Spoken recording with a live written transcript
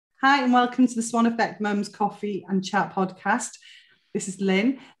Hi, and welcome to the Swan Effect Mums Coffee and Chat podcast. This is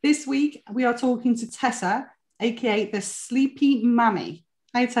Lynn. This week, we are talking to Tessa, aka the Sleepy Mammy.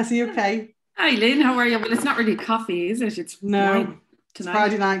 Hi, Tessa, you okay? Hi, Lynn. How are you? Well, it's not really coffee, is it? It's wine tonight. It's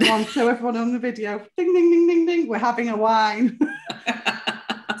Friday night. Go on, show everyone on the video. Ding, ding, ding, ding, ding. We're having a wine.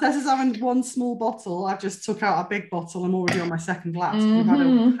 Tessa's having one small bottle. I've just took out a big bottle. I'm already on my second glass. We've had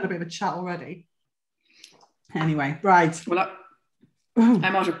a bit of a chat already. Anyway, right. Well, I'm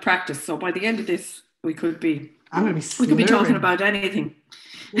out of practice, so by the end of this, we could be talking about anything.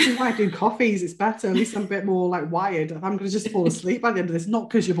 This is why I do coffees. It's better. At least I'm a bit more like wired. I'm going to just fall asleep by the end of this. Not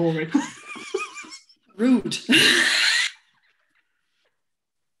because you're boring. Rude.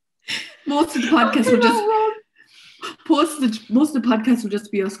 Most of the podcasts will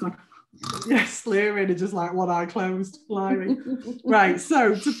just be us going. Yes, slurring and just like one eye closed, lying. Right,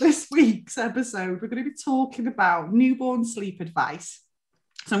 so to this week's episode, we're going to be talking about newborn sleep advice.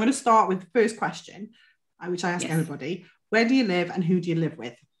 So I'm going to start with the first question, which I ask everybody. Where do you live and who do you live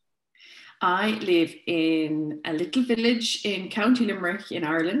with? I live in a little village in County Limerick in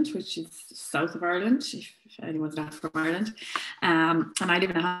Ireland, which is south of Ireland, if anyone's not from Ireland. And I live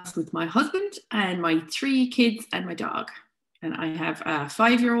in a house with my husband and my 3 kids and my dog. And I have a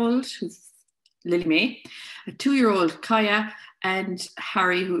 5-year-old who's Lily May, a 2-year-old Kaya, and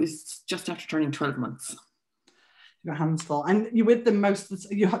Harry, who is just after turning 12 months. Your hands full. And you're with them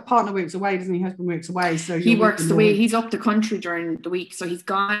your partner works away, doesn't he? Your husband works away. So he works away. He's up the country during the week. So he's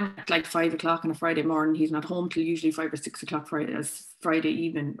gone at like 5 o'clock on a Friday morning. He's not home till usually 5 or 6 o'clock Friday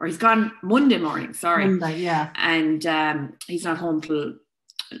evening. Or he's gone Monday morning, Monday, yeah. And he's not home till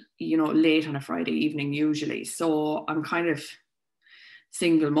late on a Friday evening usually. So I'm kind of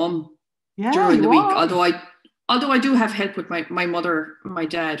single mum during the week. Although I do have help with my mother, my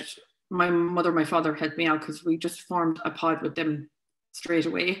dad, my father helped me out because we just formed a pod with them straight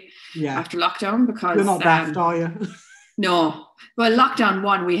away after lockdown because you're not daft, are you? No. Well, lockdown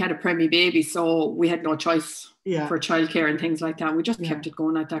 1, we had a preemie baby, so we had no choice for childcare and things like that. We just kept it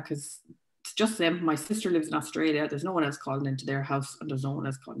going like that because it's just them. My sister lives in Australia. There's no one else calling into their house and there's no one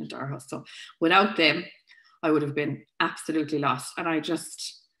else calling into our house. So without them, I would have been absolutely lost. And I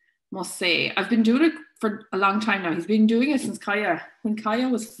just must say, I've been doing it for a long time now. He's been doing it since Kaya. When Kaya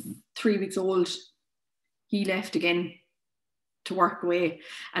was 3 weeks old, he left again to work away.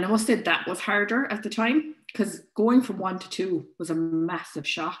 And I must say that was harder at the time because going from 1 to 2 was a massive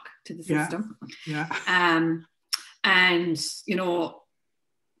shock to the system. Yeah. And,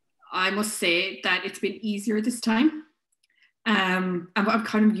 I must say that it's been easier this time. I'm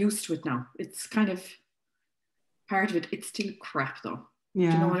kind of used to it now. It's kind of part of it. It's still crap though.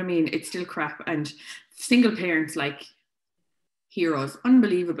 Yeah. Do you know what I mean? It's still crap. And single parents, like heroes,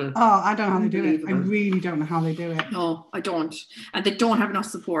 unbelievable. Oh, I don't know how they do it. I really don't know how they do it. No, I don't. And they don't have enough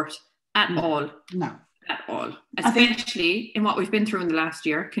support at all. No. At all. Especially in what we've been through in the last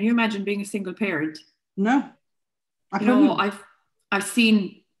year. Can you imagine being a single parent? No. I've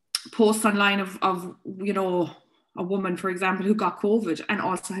seen posts online of a woman, for example, who got COVID and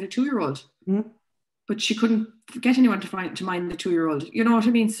also had a 2-year-old. But she couldn't get anyone to mind the 2-year-old. You know what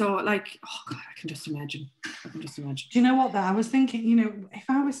I mean? So like, oh God, I can just imagine. Do you know what though? I was thinking, if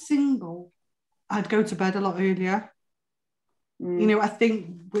I was single, I'd go to bed a lot earlier. I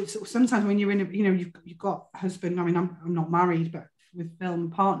think sometimes when you're in you've got a husband, I mean, I'm not married, but with Phil,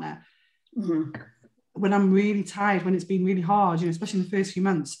 my partner, when I'm really tired, when it's been really hard, especially in the first few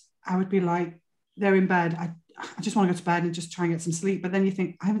months, I would be like, they're in bed. I just want to go to bed and just try and get some sleep. But then you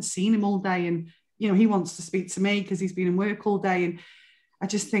think, I haven't seen him all day and he wants to speak to me because he's been in work all day. And I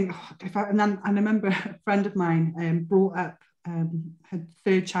just think, and I remember a friend of mine brought up her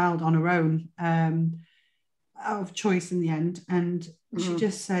 3rd child on her own out of choice in the end. And she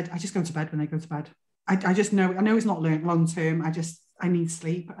just said, I just go to bed when I go to bed. I just know, I know it's not long term. I need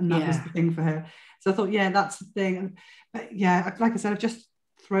sleep. And that was the thing for her. So I thought, that's the thing. But like I said, I've just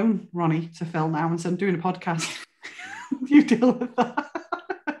thrown Ronnie to Phil now. And so I'm doing a podcast. You deal with that.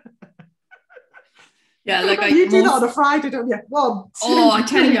 Yeah, like you do that on a Friday, don't you? 1, 2, I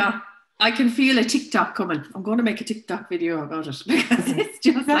tell you, I can feel a TikTok coming. I'm going to make a TikTok video about it because it's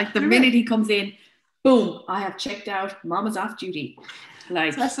just like the minute he comes in, boom, I have checked out. Mama's off duty.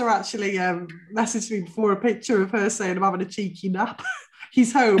 Like Tessa actually messaged me before a picture of her saying I'm having a cheeky nap.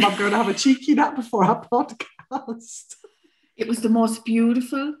 He's home. I'm going to have a cheeky nap before our podcast. It was the most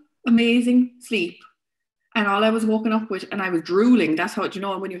beautiful, amazing sleep. And all I was woken up with, and I was drooling. That's how,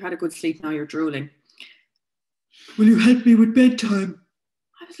 when you've had a good sleep, now you're drooling. Will you help me with bedtime?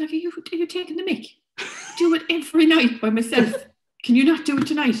 I was like, are you taking the mick? Do it every night by myself. Can you not do it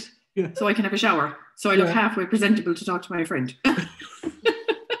tonight? So I can have a shower. So I look halfway presentable to talk to my friend.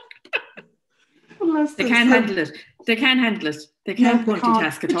 They can't handle it. They can't handle it. They can't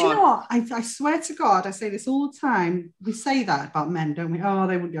multitask at all. Do you know what? I swear to God, I say this all the time. We say that about men, don't we? Oh,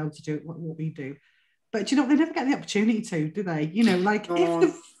 they wouldn't be able to do what we do. But do you know, they never get the opportunity to, do they? You know, like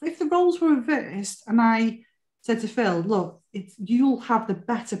if the roles were reversed and I said to Phil, look, you'll have the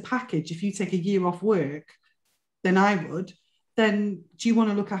better package if you take a year off work than I would, then do you want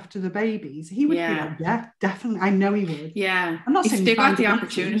to look after the babies? He would be like, yeah, definitely. I know he would. Yeah. I'm not saying they got the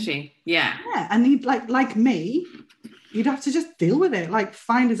opportunity. Yeah. Yeah. And he'd like me, he'd have to just deal with it, like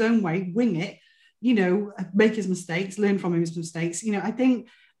find his own way, wing it, you know, make his mistakes, learn from his mistakes. You know, I think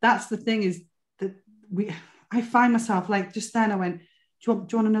that's the thing is that I find myself like just then I went, do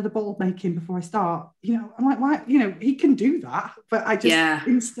you want another bottle making before I start? You know, I'm like, why? You know, he can do that, but I just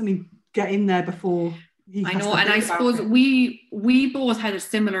instantly get in there before I know, and I suppose we both had a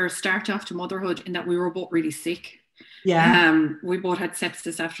similar start off to motherhood in that we were both really sick. Yeah. We both had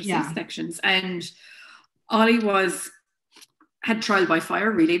sepsis after C-sections, and Ollie had trial by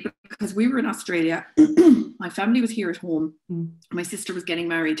fire really, because we were in Australia. My family was here at home. My sister was getting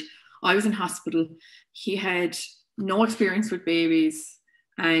married. I was in hospital. He had no experience with babies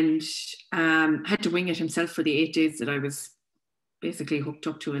and had to wing it himself for the 8 days that I was basically hooked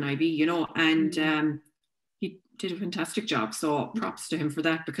up to an IV, you know, and he did a fantastic job. So props to him for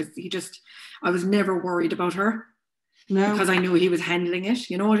that, because I was never worried about her. No. Because I knew he was handling it,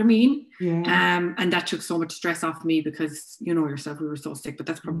 you know what I mean? Yeah. And that took so much stress off me because, you know yourself, we were so sick, but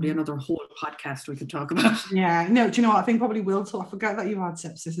that's probably another whole podcast we could talk about. Yeah, no, do you know what? I think probably will talk. I forgot that you had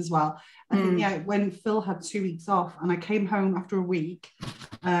sepsis as well. I think, when Phil had 2 weeks off and I came home after a week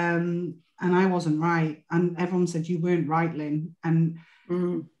and I wasn't right. And everyone said, you weren't right, Lynn. And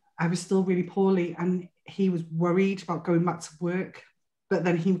I was still really poorly and he was worried about going back to work. But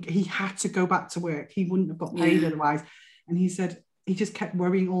then he had to go back to work. He wouldn't have got paid otherwise. And he said, he just kept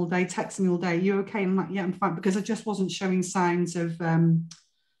worrying all day, texting me all day. You okay? And I'm like, yeah, I'm fine. Because I just wasn't showing signs of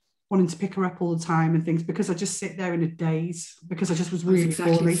wanting to pick her up all the time and things, because I just sit there in a daze because I just was really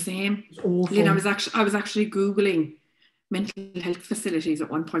poorly. The same. It was awful. Lynn, I was actually Googling mental health facilities at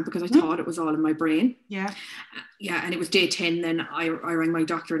one point because I thought it was all in my brain. Yeah. Yeah, and it was day 10 then I rang my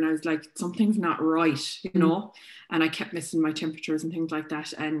doctor and I was like, something's not right, you know, and I kept missing my temperatures and things like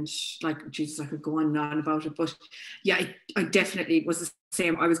that, and like, Jesus, I could go on and on about it, but yeah, I definitely was the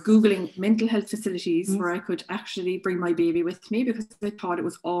same. I was Googling mental health facilities where I could actually bring my baby with me because I thought it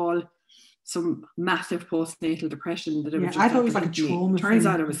was all some massive postnatal depression that it was just I thought it was like a trauma. Turns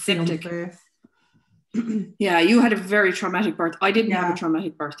out it was septic. Yeah, you had a very traumatic birth. I didn't have a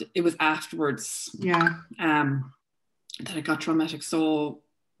traumatic birth. It was afterwards. Yeah. That it got traumatic. So,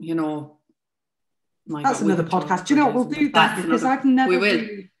 you know, that's another podcast. Do you know what? We'll do that because I've never.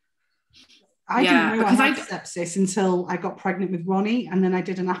 I didn't know I had sepsis until I got pregnant with Ronnie, and then I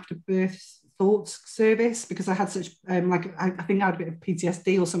did an after birth thoughts service because I had such I think I had a bit of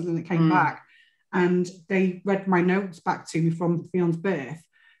PTSD or something that came back, and they read my notes back to me from Fion's birth,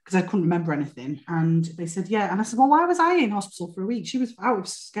 because I couldn't remember anything. And they said, yeah. And I said, well, why was I in hospital for a week? She was out of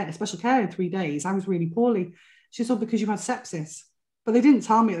special care in 3 days. I was really poorly. She said, because you had sepsis. But they didn't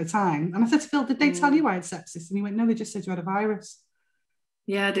tell me at the time. And I said to Phil, did they tell you I had sepsis? And he went, no, they just said you had a virus.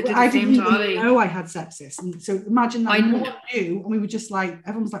 Yeah, they did I didn't even know I had sepsis. And so imagine that no one knew. And we were just like,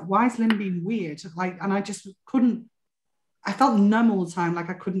 everyone was like, why is Lynn being weird? Like, and I just couldn't, I felt numb all the time. Like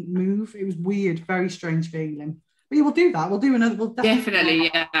I couldn't move. It was weird, very strange feeling. But yeah, we'll do that. We'll do another. We'll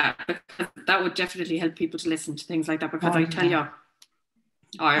definitely, yeah. Because that would definitely help people to listen to things like that. Because I tell you,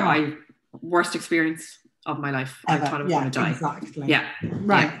 I worst experience of my life. Ever. I thought I was going to die. Exactly. Yeah.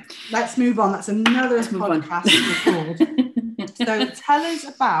 Right. Yeah. Let's move on. That's another podcast to record. So tell us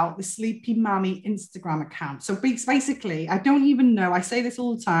about the Sleepy Mammy Instagram account. So basically, I don't even know. I say this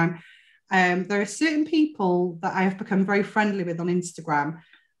all the time. There are certain people that I have become very friendly with on Instagram,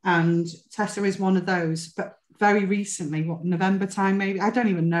 and Tessa is one of those. But very recently, November time maybe, I don't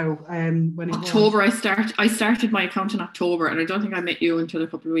even know when it October was. I started my account in October, and I don't think I met you until a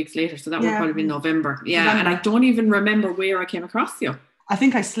couple of weeks later, so that would probably be November. And I don't even remember where I came across you. I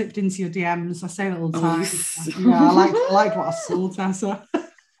think I slipped into your DMs. I say that all the time. Yeah, I liked what I saw, Tessa.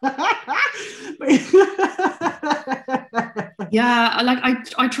 Yeah,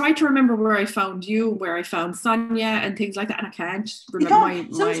 I tried to remember where I found you, where I found Sonia and things like that, and I can't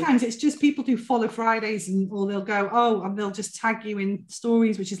remember. Sometimes it's just people do follow Fridays, or they'll go, and they'll just tag you in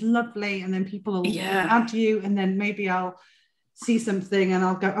stories, which is lovely, and then people will add you, and then maybe I'll see something and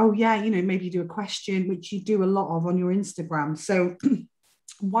I'll go, oh yeah, maybe you do a question, which you do a lot of on your Instagram. So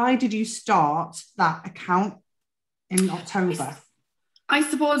why did you start that account in October? I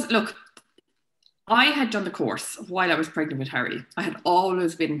suppose, look, I had done the course while I was pregnant with Harry. I had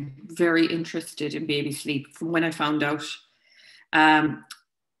always been very interested in baby sleep from when I found out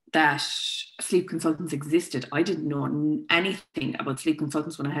that sleep consultants existed. I didn't know anything about sleep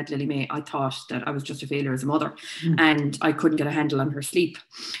consultants when I had Lily May. I thought that I was just a failure as a mother and I couldn't get a handle on her sleep.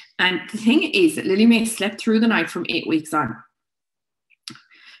 And the thing is that Lily May slept through the night from 8 weeks on.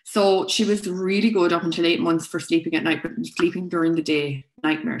 So she was really good up until 8 months for sleeping at night, but sleeping during the day,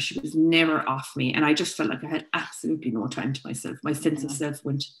 nightmare. She was never off me. And I just felt like I had absolutely no time to myself. My sense of self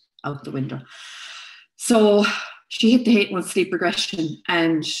went out the window. So she hit the 8 month sleep regression,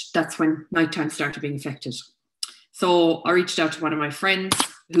 and that's when nighttime started being affected. So I reached out to one of my friends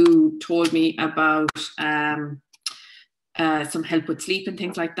who told me about some help with sleep and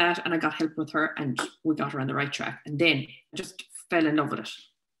things like that. And I got help with her and we got her on the right track. And then I just fell in love with it.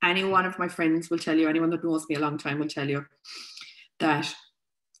 Any one of my friends will tell you, anyone that knows me a long time will tell you that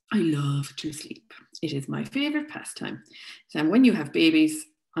I love to sleep. It is my favorite pastime. And when you have babies,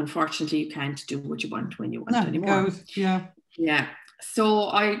 unfortunately, you can't do what you want when you want anymore. Yeah. So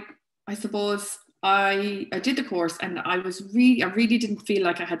I suppose I did the course, and I really didn't feel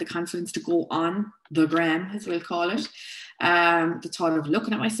like I had the confidence to go on the gram, as we'll call it. The thought of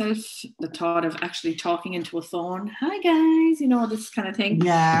looking at myself, the thought of actually talking into a phone, hi guys, you know, this kind of thing.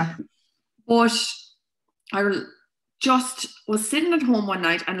 Yeah. But I just was sitting at home one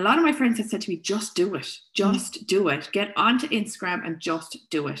night, and a lot of my friends had said to me, just do it. Just do it. Get onto Instagram and just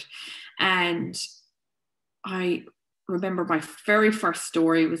do it. And I remember my very first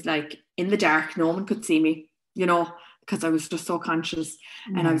story was like in the dark. No one could see me, you know, because I was just so conscious.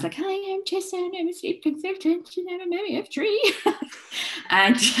 And I was like, hi, I'm Tessa, and I'm a sleep consultant, and I'm a mommy of 3.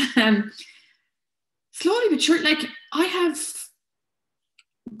 And slowly but surely, like, I have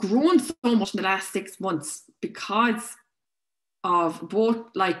grown so much in the last 6 months because of both,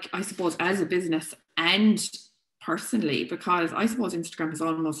 like, I suppose as a business and personally, because I suppose Instagram has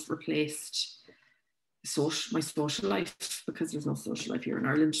almost replaced my social life, because there's no social life here in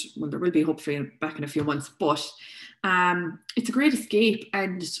Ireland. Well, there will be hopefully back in a few months, but it's a great escape.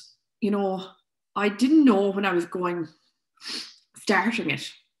 And you know, I didn't know when I was starting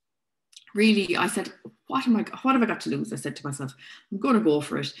it, really. I said, what have I got to lose? I said to myself, I'm going to go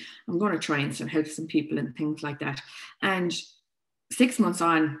for it. I'm going to try and help some people and things like that. And 6 months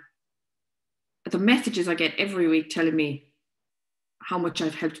on, the messages I get every week telling me how much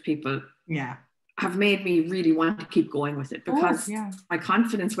I've helped people have made me really want to keep going with it, because my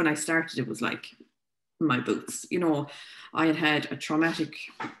confidence when I started it was like my boots. You know, I had a traumatic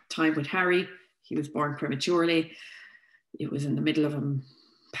time with Harry. He was born prematurely. It was in the middle of a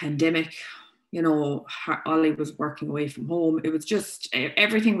pandemic. You know, Ollie was working away from home. It was just,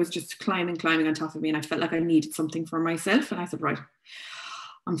 everything was just climbing on top of me. And I felt like I needed something for myself. And I said, right,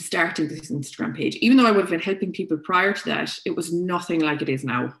 I'm starting this Instagram page. Even though I would have been helping people prior to that, it was nothing like it is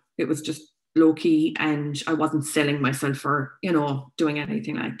now. It was just low key, and I wasn't selling myself or, you know, doing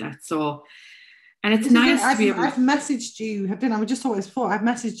anything like that. So, and it's nice to be able to... I've messaged you, I just thought it was before, I've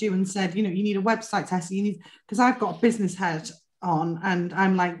messaged you and said, you know, you need a website, Tessa, because I've got a business head on, and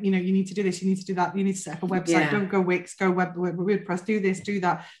I'm like, you know, you need to do this, you need to do that, you need to set up a website, don't go Wix, go WordPress, do this, do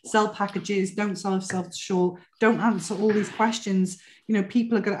that, sell packages, don't sell yourself short, don't answer all these questions. You know,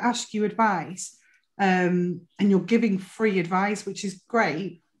 people are going to ask you advice, and you're giving free advice, which is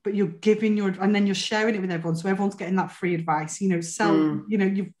great, but you're giving and then you're sharing it with everyone, so everyone's getting that free advice. You know, you know,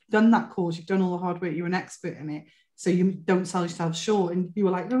 you've done that course, you've done all the hard work, you're an expert in it, so you don't sell yourself short. And you were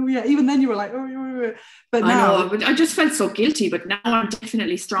like, oh yeah, even then you were like, oh yeah. But now, I know, but I just felt so guilty. But now I'm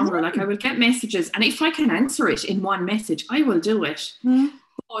definitely stronger. Like, I will get messages, and if I can answer it in one message, I will do it.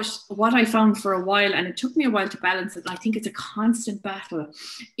 But what I found for a while, and it took me a while to balance it, and I think it's a constant battle,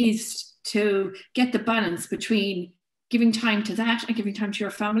 is to get the balance between giving time to that and giving time to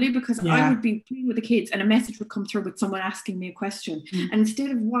your family, because I would be playing with the kids and a message would come through with someone asking me a question. And instead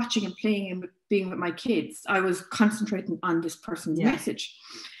of watching and playing and being with my kids, I was concentrating on this person's message.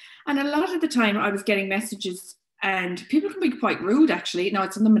 And a lot of the time I was getting messages, and people can be quite rude, actually. Now,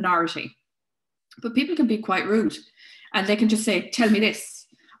 it's in the minority, but people can be quite rude, and they can just say, tell me this,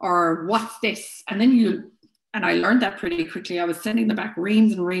 or what's this? And then and I learned that pretty quickly. I was sending them back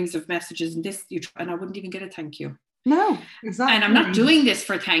reams and reams of messages, and and I wouldn't even get a thank you. No, exactly. And I'm not doing this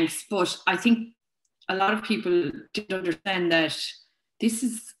for thanks, but I think a lot of people didn't understand that this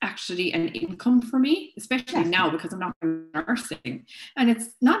is actually an income for me, especially now, because I'm not nursing. And it's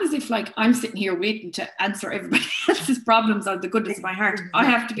not as if like I'm sitting here waiting to answer everybody else's problems out of the goodness of my heart. I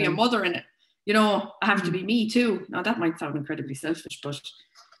have to be a mother in it. You know, I have to be me too. Now, that might sound incredibly selfish, but...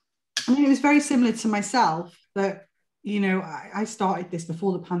 I mean, it was very similar to myself, that I started this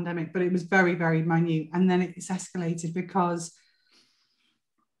before the pandemic, but it was very, very minute. And then it's escalated because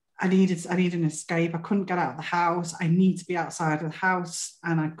I needed an escape. I couldn't get out of the house. I need to be outside of the house,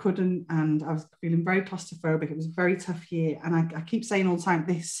 and I couldn't. And I was feeling very claustrophobic. It was a very tough year. And I keep saying all the time,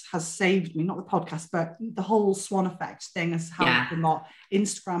 this has saved me, not the podcast, but the whole swan effect thing has helped a lot.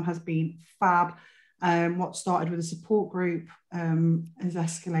 Instagram has been fab. What started with a support group has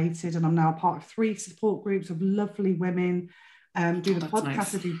escalated, and I'm now part of 3 support groups of lovely women. Do the podcast,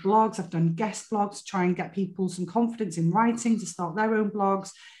 nice. I do blogs, I've done guest blogs to try and get people some confidence in writing, to start their own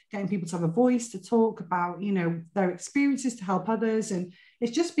blogs, getting people to have a voice to talk about, their experiences, to help others. And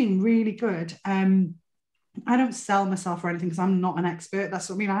it's just been really good. I don't sell myself or anything because I'm not an expert. That's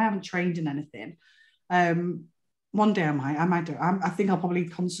what I mean. I haven't trained in anything. One day I might do it. I think I'll probably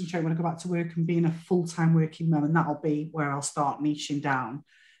concentrate when I go back to work and being a full-time working mum, and that'll be where I'll start niching down.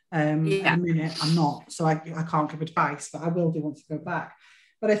 At the minute I'm not, so I can't give advice, but I will do once I go back.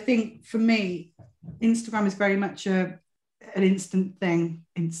 But I think for me, Instagram is very much an instant thing,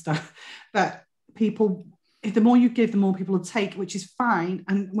 but people, the more you give, the more people will take, which is fine.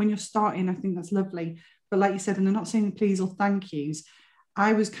 And when you're starting, I think that's lovely. But like you said, and they're not saying please or thank yous,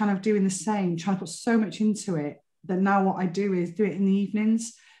 I was kind of doing the same, trying to put so much into it that now what I do is do it in the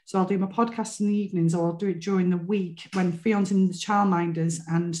evenings. So I'll do my podcast in the evenings, or I'll do it during the week when Fion's in the childminders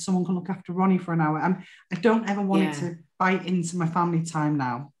and someone can look after Ronnie for an hour. I don't ever want it to bite into my family time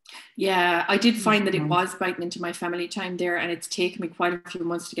now. Yeah, I did find that it was biting into my family time there, and it's taken me quite a few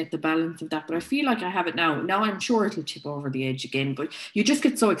months to get the balance of that. But I feel like I have it now. Now I'm sure it'll tip over the edge again, but you just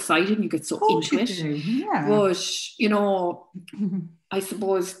get so excited and you get so into it. Yeah. But, I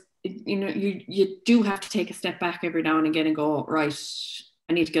suppose, you do have to take a step back every now and again and go, right,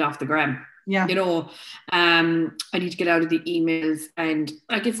 I need to get off the gram. Yeah. I need to get out of the emails, and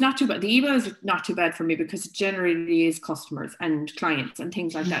like, it's not too bad. The emails are not too bad for me because it generally is customers and clients and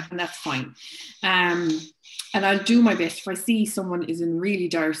things like that, and that's fine. And I'll do my best. If I see someone is in really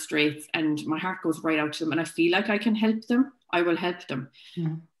dire straits and my heart goes right out to them and I feel like I can help them, I will help them.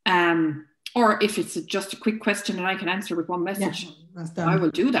 Yeah. Or if it's just a quick question and I can answer with one message, I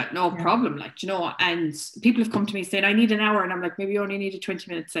will do that. No problem. Like, and people have come to me saying, I need an hour. And I'm like, maybe you only need a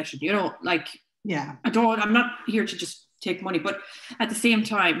 20-minute session, I'm not here to just take money, but at the same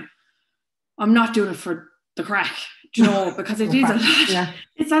time, I'm not doing it for the crack, because it is a lot.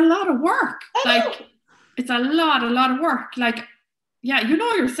 It's a lot of work. Like, it's a lot of work. Like,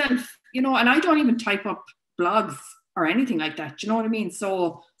 yourself, and I don't even type up blogs or anything like that. Do you know what I mean?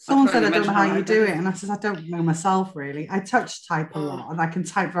 So someone said, I don't know how you do it. And I said, I don't know myself really. I touch type a lot and I can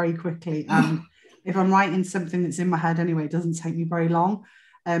type very quickly. And if I'm writing something that's in my head anyway, it doesn't take me very long.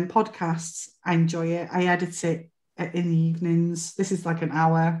 Podcasts, I enjoy it. I edit it in the evenings. This is like an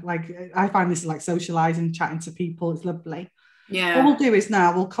hour. Like, I find this is like socializing, chatting to people. It's lovely. Yeah. What we'll do is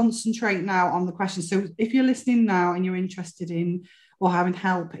now we'll concentrate now on the questions. So if you're listening now and you're interested in or having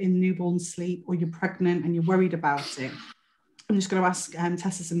help in newborn sleep, or you're pregnant and you're worried about it, I'm just going to ask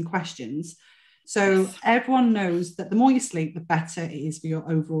Tessa some questions. So everyone knows that the more you sleep, the better it is for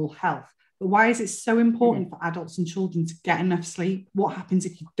your overall health. But why is it so important for adults and children to get enough sleep? What happens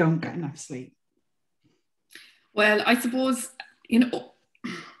if you don't get enough sleep? Well, I suppose,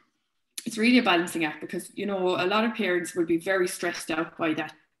 it's really a balancing act because, a lot of parents will be very stressed out by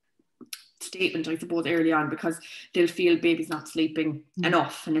that statement, I suppose, early on, because they'll feel baby's not sleeping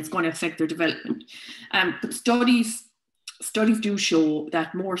enough and it's going to affect their development. But studies do show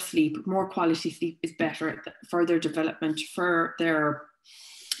that more quality sleep is better for their development, for their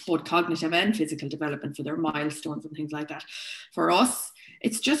both cognitive and physical development, for their milestones and things like that. For us,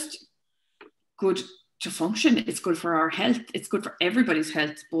 it's just good to function. It's good for our health. It's good for everybody's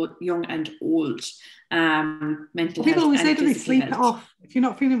health, both young and old. Mental health. People always say, do they sleep it off? If you're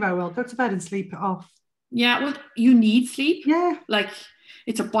not feeling very well, go to bed and sleep it off. Yeah, well, you need sleep. Yeah. Like,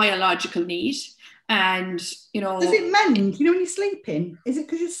 it's a biological need. And, Does it mend? When you're sleeping, is it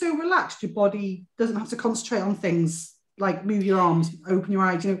because you're so relaxed, your body doesn't have to concentrate on things like move your arms, open your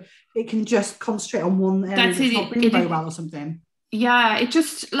eyes, it can just concentrate on one area that's not doing very well or something. Yeah, it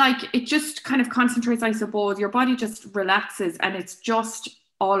just kind of concentrates, I suppose. Your body just relaxes, and it's just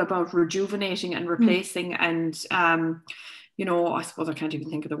all about rejuvenating and replacing and, I suppose I can't even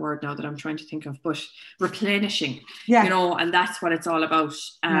think of the word now that I'm trying to think of, but replenishing, and that's what it's all about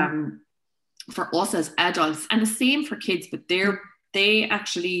for us as adults. And the same for kids, but they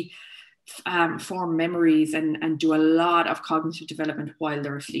actually form memories and do a lot of cognitive development while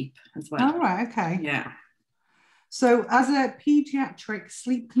they're asleep as well. Oh, right, okay. Yeah. So as a paediatric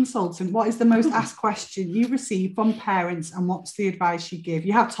sleep consultant, what is the most asked question you receive from parents, and what's the advice you give?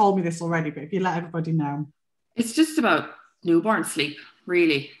 You have told me this already, but if you let everybody know. It's just about newborn sleep,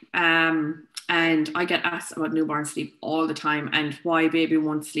 really. And I get asked about newborn sleep all the time, and why baby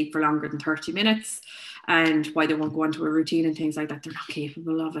won't sleep for longer than 30 minutes, and why they won't go into a routine and things like that. They're not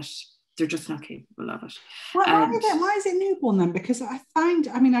capable of it. They're just not capable of it. Well, why is it newborn then? Because I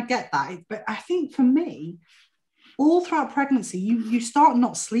get that, but I think for me, all throughout pregnancy, you start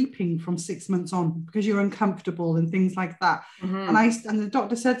not sleeping from 6 months on because you're uncomfortable and things like that. Mm-hmm. And the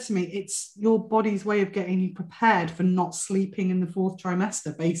doctor said to me, it's your body's way of getting you prepared for not sleeping in the 4th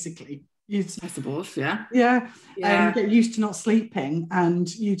trimester, basically. I suppose, yeah. Yeah. You get used to not sleeping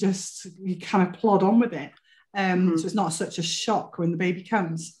and you kind of plod on with it. So it's not such a shock when the baby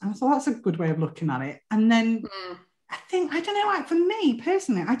comes. And I thought that's a good way of looking at it. And then I don't know, like for me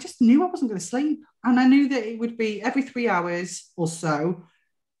personally, I just knew I wasn't going to sleep. And I knew that it would be every 3 hours or so,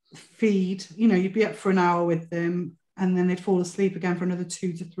 feed, you'd be up for an hour with them and then they'd fall asleep again for another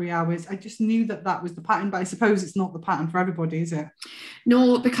 2 to 3 hours. I just knew that was the pattern, but I suppose it's not the pattern for everybody, is it?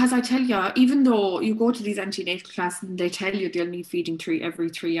 No, because I tell you, even though you go to these antenatal classes and they tell you they'll need feeding every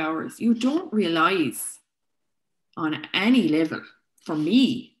 3 hours, you don't realise on any level, for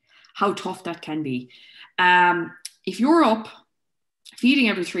me, how tough that can be. If you're up feeding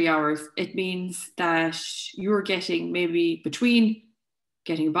every 3 hours, it means that you're getting maybe between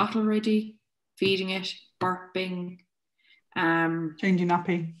getting a bottle ready, feeding it, burping, changing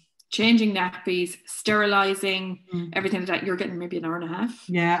nappies, sterilising, everything like that. You're getting maybe an hour and a half.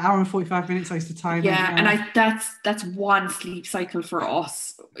 Yeah, hour and 45 minutes I used to time. Yeah, and that's one sleep cycle for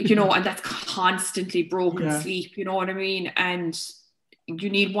us, and that's constantly broken sleep, you know what I mean? And you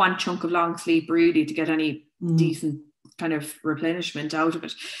need one chunk of long sleep really to get any decent kind of replenishment out of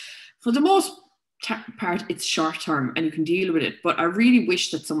it. For the most part, it's short term and you can deal with it. But I really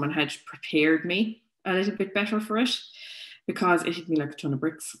wish that someone had prepared me a little bit better for it, because it hit me like a ton of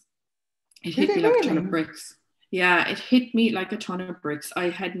bricks. It hit me like a ton of bricks. Yeah, it hit me like a ton of bricks. I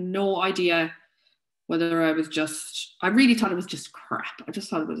had no idea whether I really thought it was just crap. I just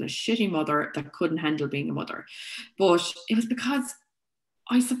thought it was a shitty mother that couldn't handle being a mother. But it was because,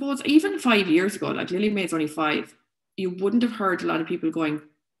 I suppose, even 5 years ago, like Lily May's only 5, you wouldn't have heard a lot of people going,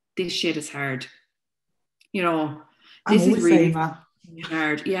 this shit is hard. This is really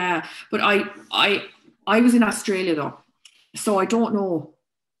hard. Yeah. But I was in Australia though, so I don't know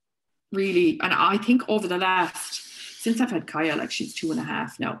really. And I think over the since I've had Kaya, like she's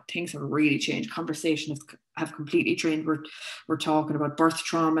 2.5 now, things have really changed. Conversations have completely changed. We're talking about birth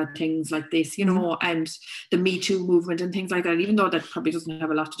trauma, things like this, and the Me Too movement and things like that. Even though that probably doesn't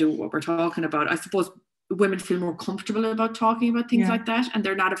have a lot to do with what we're talking about, I suppose women feel more comfortable about talking about things like that, and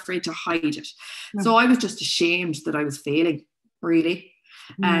they're not afraid to hide it. No. So I was just ashamed that I was failing, really.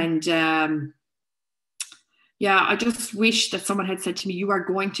 And I just wish that someone had said to me, you are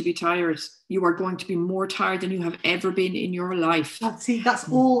going to be tired. You are going to be more tired than you have ever been in your life. That's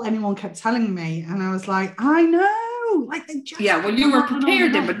all anyone kept telling me. And I was like, I know. Like, well, you were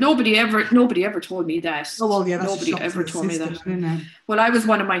prepared then, but nobody ever told me that. Oh, well, yeah, that's nobody ever told me that. Isn't it? Well, I was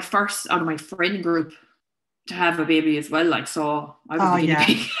one of my first out of my friend group to have a baby as well, like, so I was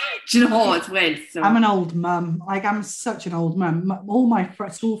as well. So I'm an old mum. Like, I'm such an old mum. All my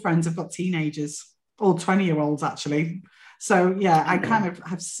school friends have got teenagers, or 20-year-olds actually. So yeah, I kind of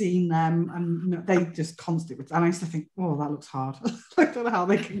have seen them, and they just constantly. And I used to think, oh, that looks hard. I don't know how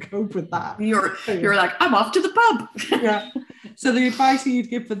they can cope with that. You're like, I'm off to the pub. Yeah. So the advice you'd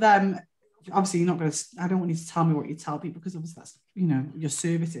give for them, obviously you're not going to. I don't want you to tell me what you tell people, because obviously that's your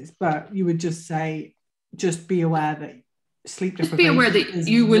services. But you would just say, just be aware that sleep deprivation. Just be aware that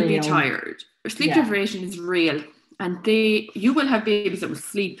you will be tired. Sleep deprivation is real, and you will have babies that will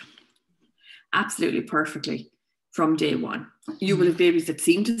sleep absolutely perfectly from day one. You will have babies that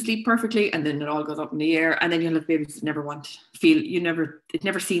seem to sleep perfectly, and then it all goes up in the air, and then you'll have babies that never it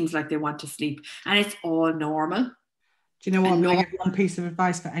never seems like they want to sleep, and it's all normal. Do you know what? I'm going to give one piece of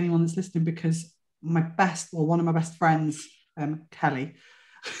advice for anyone that's listening, because one of my best friends, Kelly,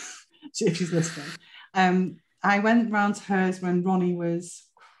 if she's listening, I went round to hers when Ronnie was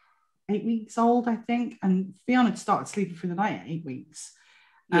 8 weeks old, I think, and Fiona had started sleeping through the night at 8 weeks.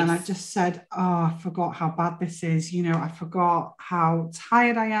 And I just said, I forgot how bad this is. I forgot how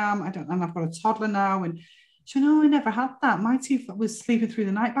tired I am. And I've got a toddler now. And she went, I never had that. My two was sleeping through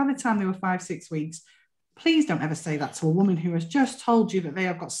the night by the time they were 5-6 weeks. Please don't ever say that to a woman who has just told you that they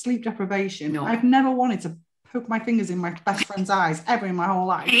have got sleep deprivation. No. I've never wanted to poke my fingers in my best friend's eyes ever in my whole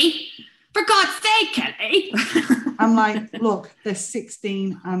life. Hey, for God's sake, Kelly. I'm like, look, they're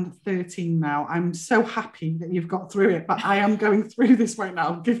 16 and 13 now. I'm so happy that you've got through it, but I am going through this right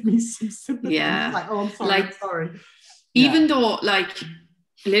now. Give me some sympathy. Yeah. Like, oh, I'm sorry. I'm sorry. Even though, like,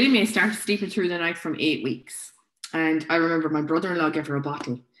 Lily May started sleeping through the night from 8 weeks. And I remember my brother-in-law gave her a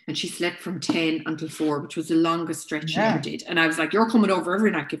bottle and she slept from 10 until 4, which was the longest stretch she ever did. And I was like, you're coming over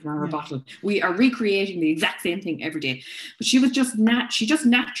every night giving her a bottle. We are recreating the exact same thing every day. But she was just she just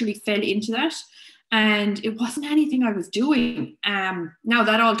naturally fell into that. And it wasn't anything I was doing. Now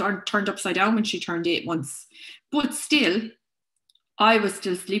that all turned upside down when she turned 8 months. But still, I was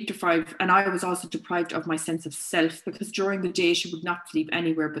still sleep deprived, and I was also deprived of my sense of self, because during the day she would not sleep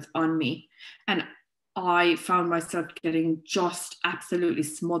anywhere but on me. And I found myself getting just absolutely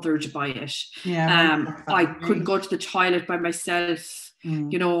smothered by it. I couldn't go to the toilet by myself.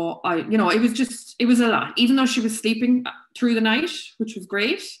 You know, it was a lot. Even though she was sleeping through the night, which was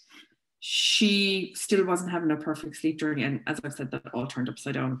great, she still wasn't having a perfect sleep journey. And as I've said, that all turned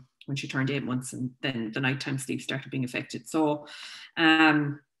upside down when she turned 8 months, and then the nighttime sleep started being affected. So,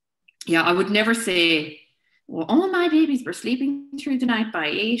 I would never say, well, all my babies were sleeping through the night by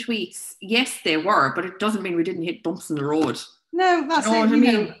 8 weeks. Yes, they were, but it doesn't mean we didn't hit bumps in the road. No, that's it. What I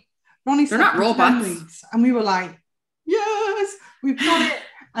mean? Ronnie, they're not robots. And we were like, yes, we've got it.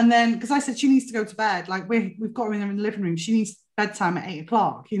 And then, because I said she needs to go to bed, like we've got her in the living room. She needs bedtime at 8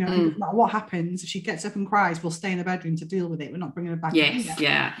 o'clock. You know, no matter what happens, if she gets up and cries, we'll stay in the bedroom to deal with it. We're not bringing her back. Yes,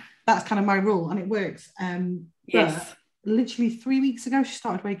 yeah. That's kind of my rule, and it works. Yes. Literally 3 weeks ago, she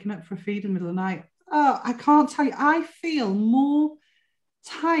started waking up for a feed in the middle of the night. Oh, I can't tell you. I feel more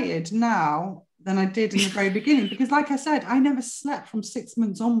tired now than I did in the very beginning, because like I said, I never slept from 6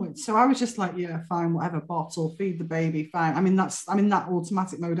 months onwards. So I was just like, yeah, fine, whatever, bottle, feed the baby, fine. I'm in that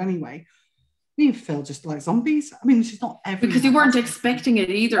automatic mode anyway. Me and Phil just like zombies. I mean, she's not every because you weren't expecting it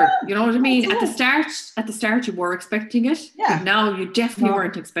either. You know what I mean? At the start you were expecting it. Yeah. But now you definitely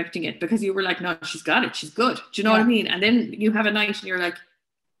weren't expecting it, because you were like, no, she's got it. She's good. Do you know what I mean? And then you have a night and you're like,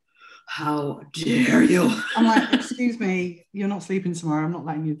 how dare you? I'm like, excuse me, you're not sleeping tomorrow. I'm not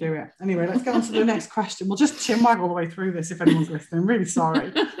letting you do it. Anyway, let's get on to the next question. We'll just chinwag all the way through this if anyone's listening. I'm really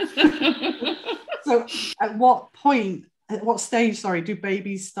sorry. So at what stage, do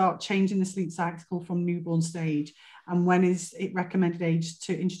babies start changing the sleep cycle from newborn stage? And when is it recommended age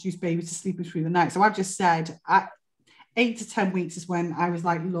to introduce babies to sleeping through the night? So I've just said at 8 to 10 weeks is when I was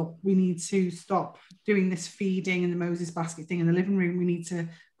like, look, we need to stop doing this feeding and the Moses basket thing in the living room. We need to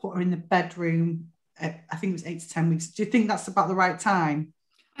put her in the bedroom. I think it was 8 to 10 weeks. Do you think that's about the right time?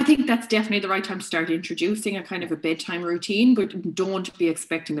 I think that's definitely the right time to start introducing a kind of a bedtime routine, but don't be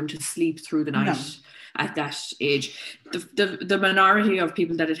expecting them to sleep through the night at that age. The minority of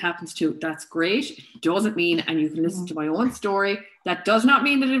people that it happens to, that's great. It doesn't mean, and you can listen to my own story, that does not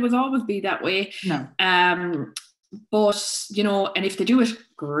mean that it will always be that way. No. But, you know, and if they do it,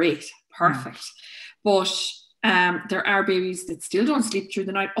 great, perfect. But there are babies that still don't sleep through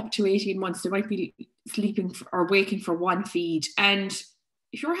the night up to 18 months. They might be sleeping or waking for one feed. And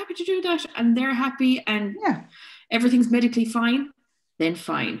if you're happy to do that and they're happy and everything's medically fine, then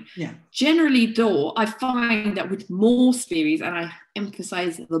fine. Yeah. Generally, though, I find that with most babies, and I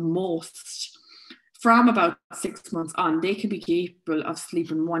emphasize the most, from about 6 months on, they can be capable of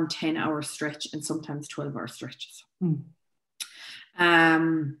sleeping one 10-hour stretch and sometimes 12-hour stretches.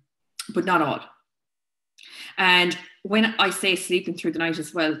 But not all. And when I say sleeping through the night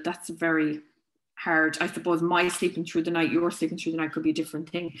as well, that's very hard. I suppose my sleeping through the night, your sleeping through the night could be a different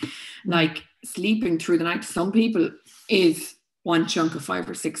thing. Like sleeping through the night to some people is one chunk of 5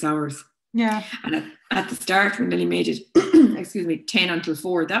 or 6 hours. Yeah. And at the start, when Lily made it, 10 until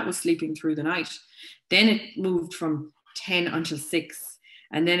 4, that was sleeping through the night. Then it moved from 10 until 6,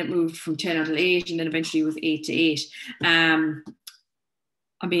 and then it moved from 10 until 8, and then eventually it was 8 to 8.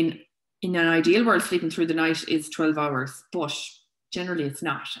 I mean, in an ideal world, sleeping through the night is 12 hours, but generally it's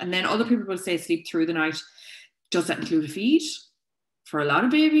not. And then other people will say sleep through the night. Does that include a feed? For a lot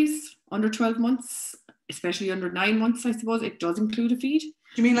of babies under 12 months, especially under 9 months, I suppose, it does include a feed.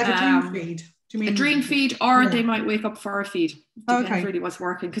 Do you mean like a dream feed? Do you mean a dream feed, or they might wake up for a feed? Depends really what's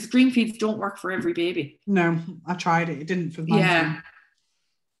working, because dream feeds don't work for every baby. No, I tried it. It didn't for mine.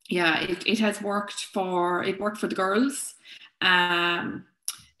 Yeah, it has worked for the girls.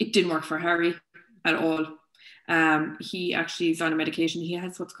 It didn't work for Harry at all. He actually is on a medication. He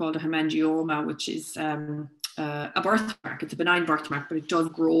has what's called a hemangioma, which is a birthmark. It's a benign birthmark, but it does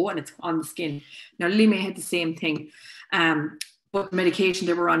grow and it's on the skin. Now, Lily had the same thing. But the medication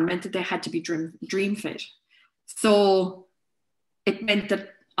they were on meant that they had to be dream fed. So it meant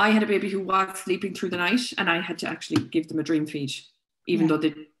that I had a baby who was sleeping through the night, and I had to actually give them a dream feed, even though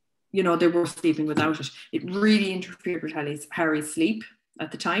they were sleeping without it. It really interfered with Harry's sleep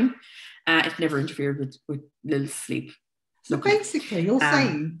at the time. It never interfered with Lil's sleep. So basically, you're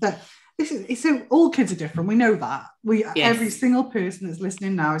saying that so all kids are different. We know that. Every single person that's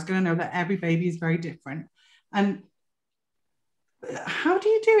listening now is going to know that every baby is very different. And how do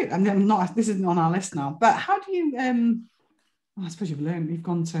you do it? And this isn't on our list now, but how do you, I suppose you've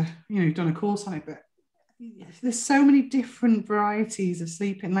gone to, you've done a course on it, but there's so many different varieties of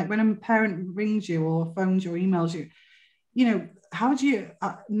sleeping. Like when a parent rings you or phones you or emails you, how do you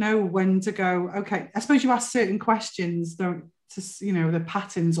know when to go, okay, I suppose you ask certain questions, the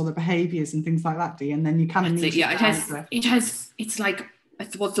patterns or the behaviors and things like that, do you? And then you kind of need it's like, I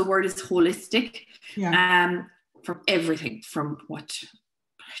suppose the word is holistic. From everything, from what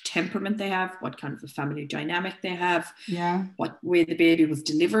temperament they have, what kind of a family dynamic they have, what way the baby was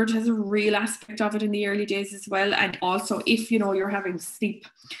delivered has a real aspect of it in the early days as well. And also if you're having sleep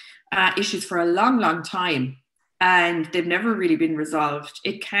issues for a long time and they've never really been resolved,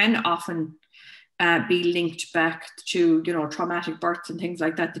 it can often be linked back to traumatic births and things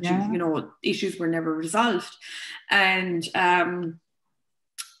like that issues were never resolved. And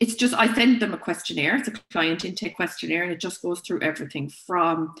it's just, I send them a questionnaire. It's a client intake questionnaire, and it just goes through everything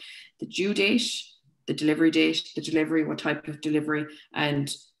from the due date, the delivery, what type of delivery,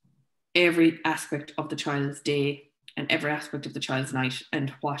 and every aspect of the child's day and every aspect of the child's night,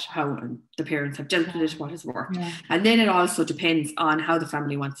 and how the parents have dealt with it, what has worked. And then it also depends on how the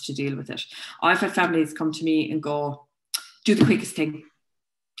family wants to deal with it. I've had families come to me and go, do the quickest thing.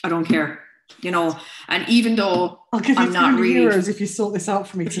 I don't care. And even though I'll give you I'm not really euros if you sort this out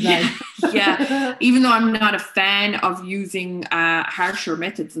for me today. Even though I'm not a fan of using harsher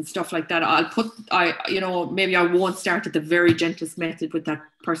methods and stuff like that, maybe I won't start at the very gentlest method with that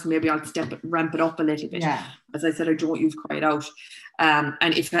person. Maybe I'll ramp it up a little bit. As I said, I don't use cry it out.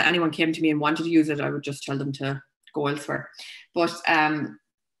 And if anyone came to me and wanted to use it, I would just tell them to go elsewhere. But and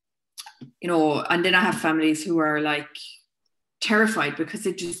then I have families who are like terrified because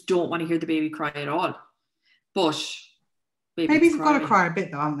they just don't want to hear the baby cry at all. But babies have got to cry a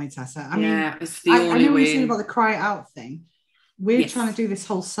bit though, haven't they, Tessa? I mean, it's the only way. I know what you're saying about the cry out thing. We're trying to do this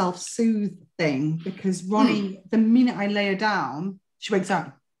whole self-soothe thing because Ronnie, the minute I lay her down, she wakes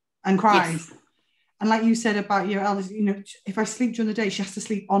up and cries. And like you said about your eldest, if I sleep during the day, she has to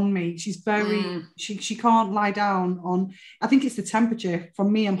sleep on me. She's very, she can't lie down on, I think it's the temperature. For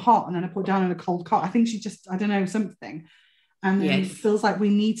me, I'm hot and then I put down in a cold cot. I think she just, I don't know, something. And then it feels like we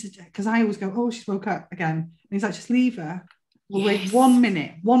need to, because I always go, oh, she's woke up again. And he's like, just leave her. We'll wait 1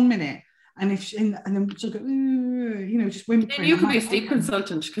 minute. And if and then she'll go, just whimpering. And you could be a sleep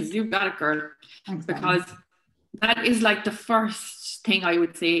consultant because you've got it, girl. Thanks, because that is like the first thing I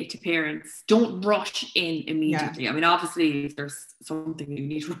would say to parents. Don't rush in immediately. I mean, obviously, if there's something you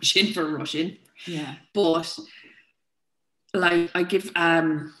need to rush in. Yeah. But like I give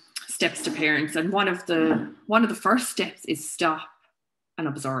steps to parents, and one of the first steps is stop and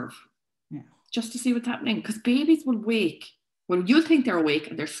observe, just to see what's happening, because babies will wake. Well, you'll think they're awake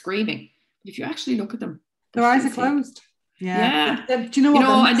and they're screaming, but if you actually look at them, their eyes are closed. Do you know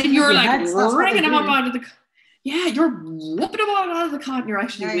what? And then you're like ringing them up out of the you're whooping them out of the cot and you're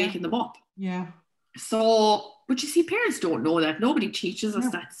actually waking them up. So, but you see, parents don't know that. Nobody teaches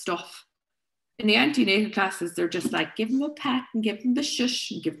us that stuff. In the antenatal classes, they're just like, give them a pat and give them the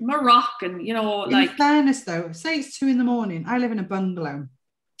shush and give them a rock. And, In fairness, though, say it's 2 a.m. I live in a bungalow.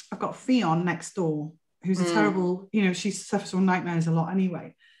 I've got Fion next door, who's a terrible, she suffers from nightmares a lot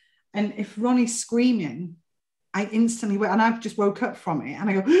anyway. And if Ronnie's screaming, I instantly, and I've just woke up from it, and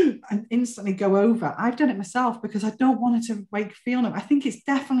I go, and instantly go over. I've done it myself because I don't want her to wake Fion up. I think it's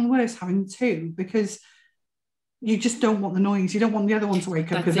definitely worse having 2 because you just don't want the noise. You don't want the other one to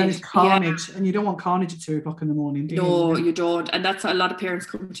wake up because then it's carnage, and you don't want carnage at 2 o'clock in the morning, do you? No, you don't. And that's a lot of parents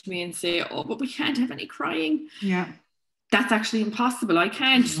come to me and say, oh, but we can't have any crying. Yeah. That's actually impossible. I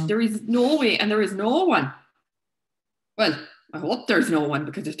can't. Mm-hmm. There is no way, and there is no one. Well, I hope there's no one,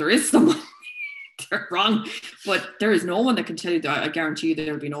 because if there is someone, they're wrong. But there is no one that can tell you that. I guarantee you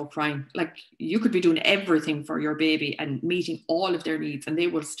there will be no crying. Like, you could be doing everything for your baby and meeting all of their needs, and they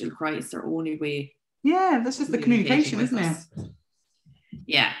will still cry. It's their only way. Yeah, that's just the communication, isn't it?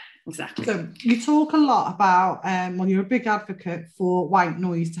 Yeah, exactly. So you talk a lot about, you're a big advocate for white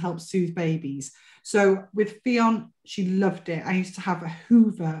noise to help soothe babies. So with Fion, she loved it. I used to have a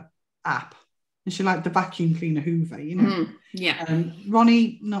Hoover app, and she liked the vacuum cleaner Hoover,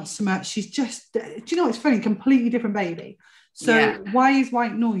 Ronnie, not so much. She's just, do you know what's funny? Completely different baby. So why is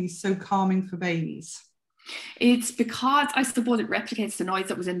white noise so calming for babies? It's because, I suppose, it replicates the noise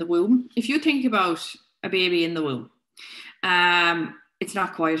that was in the womb. If you think about a baby in the womb, it's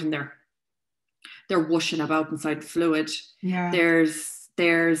not quiet in there. They're whooshing about inside the fluid. Yeah. There's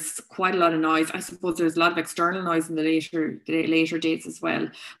there's quite a lot of noise. I suppose there's a lot of external noise in the later dates as well,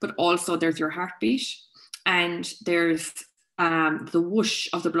 but also there's your heartbeat, and there's the whoosh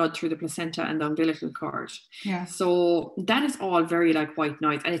of the blood through the placenta and the umbilical cord. Yeah. So that is all very like white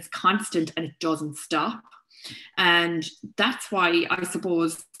noise, and it's constant and it doesn't stop. And that's why I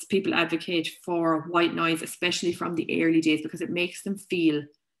suppose people advocate for white noise, especially from the early days, because it makes them feel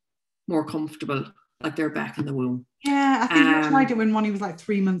more comfortable, like they're back in the womb. Yeah, I think I tried it when Ronnie was like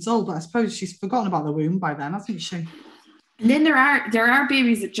 3 months old, but I suppose she's forgotten about the womb by then, hasn't she? And then there are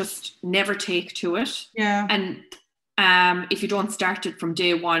babies that just never take to it. Yeah. And if you don't start it from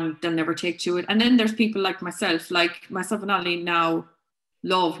day one, they'll never take to it. And then there's people like myself and Ollie now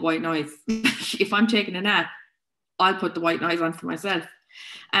love white noise. If I'm taking a nap, I'll put the white noise on for myself.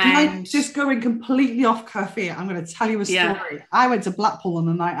 And just going completely off cuff here, I'm going to tell you a story. Yeah. I went to Blackpool on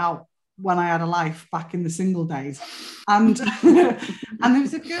a night out when I had a life back in the single days, and and there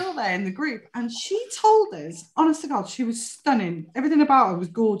was a girl there in the group, and she told us, honest to God, she was stunning. Everything about her was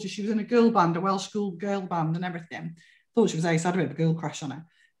gorgeous. She was in a girl band, a Welsh school girl band, and everything. Thought she was ace. I had a bit of a girl crush on her.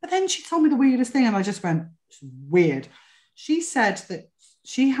 But then she told me the weirdest thing, and I just went, it's weird. She said that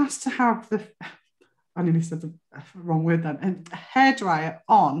she has to have I nearly said the wrong word then, a hairdryer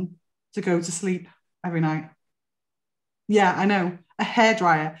on to go to sleep every night. Yeah, I know, a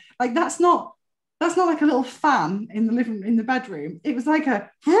hairdryer. Like that's not like a little fan in the bedroom. It was like it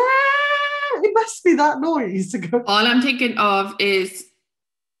must be that noise to go. All I'm thinking of is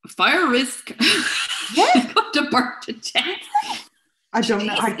fire risk. Yeah. Got to burn to death. I don't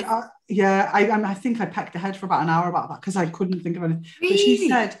know. I think I pecked ahead for about an hour about that because I couldn't think of anything. Really? But she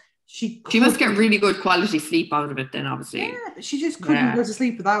said she must get really good quality sleep out of it then, obviously. Yeah, but she just couldn't go to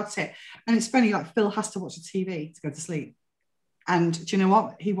sleep without it. And it's funny, like Phil has to watch the TV to go to sleep. And do you know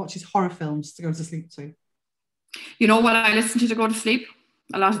what? He watches horror films to go to sleep too. You know what I listen to go to sleep?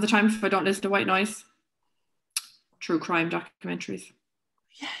 A lot of the time, if I don't listen to white noise, true crime documentaries.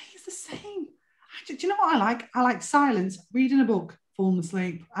 Yeah, he's the same. Do you know what I like? I like silence, reading a book, falling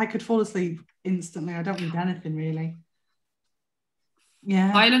asleep. I could fall asleep instantly. I don't need anything really.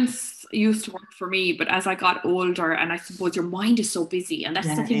 Yeah. Silence used to work for me, but as I got older, and I suppose your mind is so busy, and that's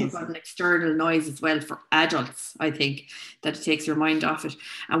the thing about an external noise as well for adults, I think, that it takes your mind off it.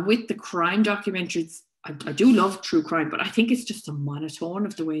 And with the crime documentaries, I do love true crime, but I think it's just a monotone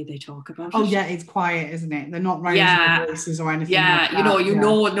of the way they talk about it. Oh yeah, it's quiet, isn't it? They're not raising their voices or anything. Yeah, like that. you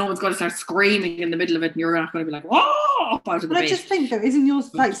know no one's going to start screaming in the middle of it, and you're not going to be like, whoa, up out of the bed. I just think though, isn't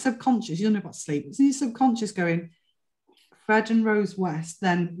yours like subconscious? You don't know about sleep. Isn't your subconscious going, Fred and Rose West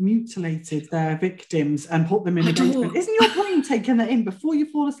then mutilated their victims and put them in a basement? Isn't your brain taking that in before you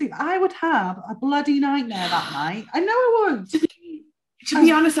fall asleep? I would have a bloody nightmare that night. I know I would. To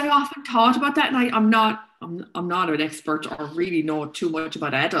be honest, I often thought about that night. I'm not an expert or really know too much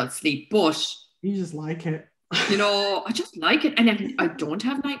about adult sleep, but you just like it. You know, I just like it, and then I don't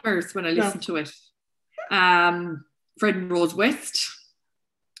have nightmares when I listen to it. Fred and Rose West,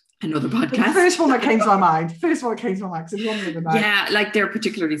 another podcast. The first one that came to my mind. Because it's one the other night. Yeah, like they're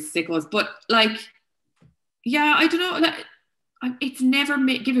particularly sickos, but like, yeah, I don't know. Like, it's never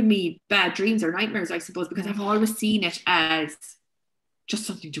given me bad dreams or nightmares, I suppose, because I've always seen it as just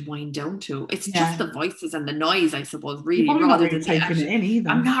something to wind down to. It's just the voices and the noise, I suppose, really, rather than taking it in either.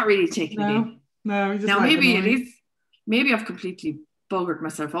 I'm not really taking it in. No, now like maybe it is. Maybe I've completely buggered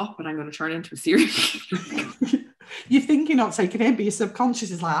myself up, and I'm going to turn into a serial. You think you're not taking it in, but your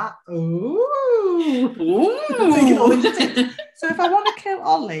subconscious is like, ooh. So if I want to kill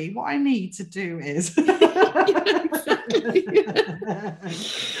Ollie, what I need to do is.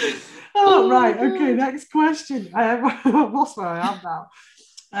 Oh, right. Okay, next question. I've lost where I am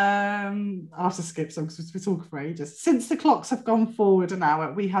now. I'll have to skip some because we're talking for ages. Since the clocks have gone forward an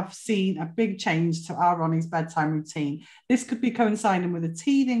hour, we have seen a big change to our Ronnie's bedtime routine. This could be coinciding with a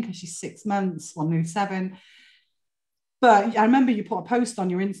teething because she's 6 months, well, nearly 7. But I remember you put a post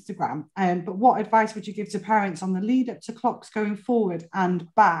on your Instagram. But what advice would you give to parents on the lead up to clocks going forward and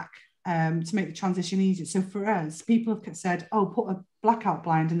back to make the transition easier? So for us, people have said, oh, put a blackout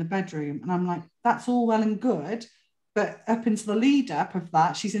blind in the bedroom. And I'm like, that's all well and good. But up into the lead up of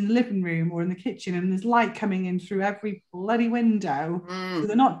that, she's in the living room or in the kitchen and there's light coming in through every bloody window. So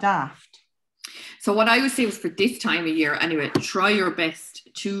they're not daft. So what I would say was for this time of year, anyway, try your best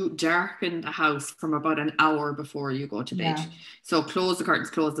to darken the house from about an hour before you go to bed. Yeah. So close the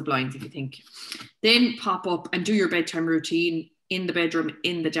curtains, close the blinds if you think. Then pop up and do your bedtime routine in the bedroom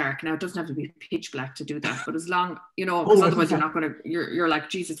in the dark. Now, it doesn't have to be pitch black to do that, but as long, you know, because otherwise you're not going to, you're like,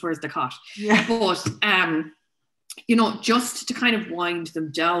 Jesus, where's the cot? Yeah. But, you know, just to kind of wind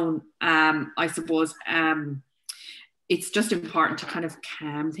them down, I suppose, it's just important to kind of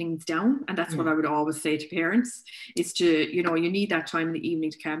calm things down. And that's what I would always say to parents, is to, you know, you need that time in the evening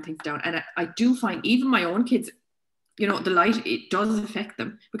to calm things down. And I do find even my own kids, you know, the light, it does affect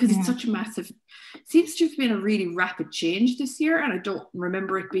them, because it's such a massive, seems to have been a really rapid change this year. And I don't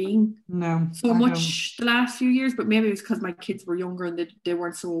remember it being so much the last few years, but maybe it was because my kids were younger and they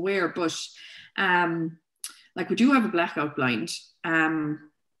weren't so aware. But like, we do have a blackout blind.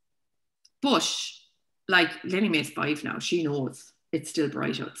 But like, Lenny May's 5 now, she knows it's still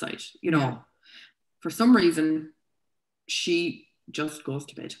bright outside, you know. For some reason, she just goes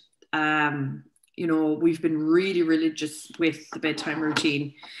to bed. You know, we've been really religious with the bedtime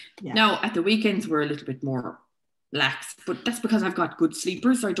routine. Now, at the weekends, we're a little bit more lax, but that's because I've got good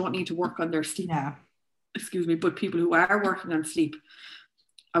sleepers, so I don't need to work on their sleep. Excuse me. But people who are working on sleep,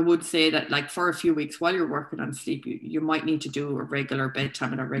 I would say that, like, for a few weeks while you're working on sleep, you might need to do a regular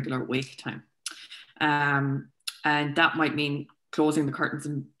bedtime and a regular wake time. And that might mean closing the curtains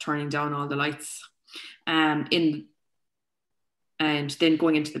and turning down all the lights and then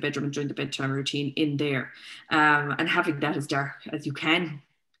going into the bedroom and doing the bedtime routine in there, and having that as dark as you can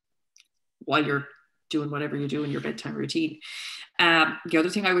while you're doing whatever you do in your bedtime routine. The other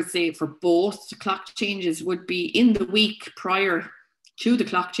thing I would say for both the clock changes would be, in the week prior to the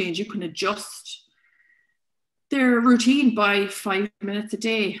clock change, you can adjust their routine by 5 minutes a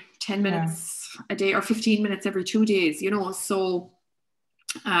day, 10 minutes a day, or 15 minutes every 2 days, you know. So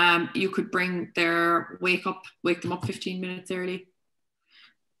you could bring their wake them up 15 minutes early,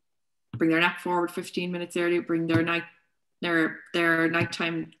 bring their nap forward 15 minutes early, bring their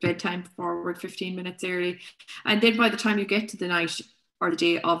nighttime bedtime forward 15 minutes early. And then by the time you get to the night or the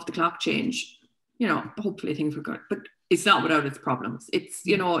day of the clock change, you know, hopefully things were good. But it's not without its problems. It's,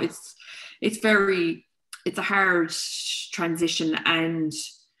 you know, it's a hard transition. And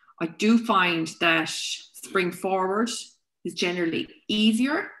I do find that spring forward is generally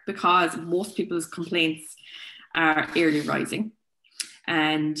easier, because most people's complaints are early rising.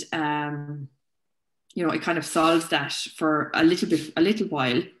 And, you know, it kind of solves that for a little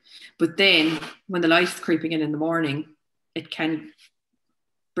while. But then when the light's creeping in the morning, it can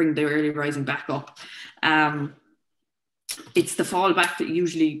bring the early rising back up. It's the fallback that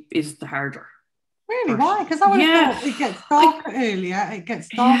usually is the harder. Really? Why? Because I would have thought it gets darker earlier. It gets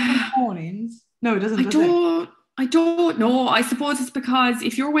darker in the mornings. No, it doesn't. I don't know. I suppose it's because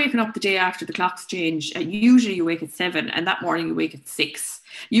if you're waking up the day after the clocks change, usually you wake at 7, and that morning you wake at 6.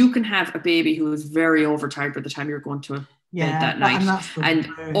 You can have a baby who is very overtired by the time you're going to bed that night. And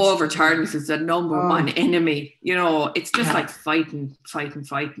overtiredness is the number one enemy. You know, it's just like fighting,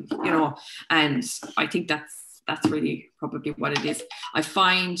 you know. And I think that's really probably what it is. I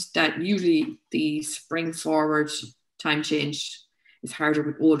find that usually the spring forward time change is harder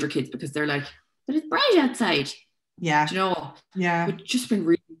with older kids, because they're like, but it's bright outside. Yeah. Do you know? Yeah. But just being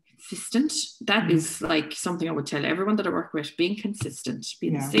really consistent. That is like something I would tell everyone that I work with. Being consistent,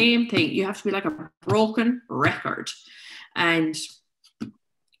 being the same thing. You have to be like a broken record. And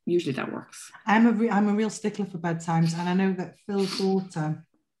usually that works. I'm a real stickler for bedtimes. And I know that Phil's daughter,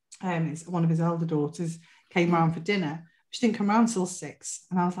 it's one of his elder daughters, came around for dinner. She didn't come around till 6.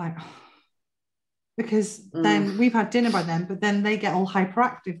 And I was like, oh. Because then we've had dinner by then, but then they get all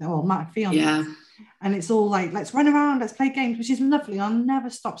hyperactive. Well, my fiance, and it's all like, let's run around, let's play games, which is lovely. I'll never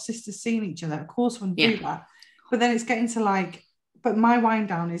stop sisters seeing each other. Of course, we'll do that. But then it's getting to like, but my wind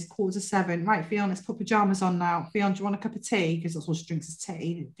down is 6:45. Right, Fionn, let's put pajamas on now. Fionn, do you want a cup of tea? Because that's all she drinks is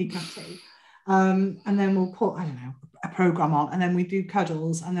tea, decaf tea. And then we'll put, I don't know, a program on, and then we do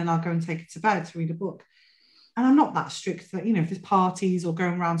cuddles, and then I'll go and take it to bed to read a book. And I'm not that strict that, you know, if there's parties or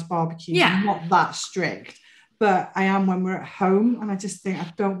going around to barbecues, I'm not that strict. But I am when we're at home, and I just think I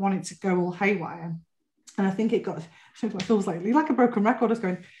don't want it to go all haywire. And I think it feels like a broken record. I was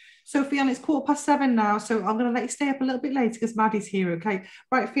going, so Fionn, it's 7:15 now, so I'm going to let you stay up a little bit later because Maddie's here, okay?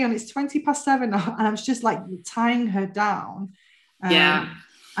 Right, Fionn, it's 7:20 now. And I was just like tying her down. And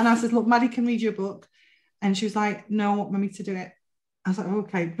I said, look, Maddie can read you a book. And she was like, no, I want Mummy to do it. I was like,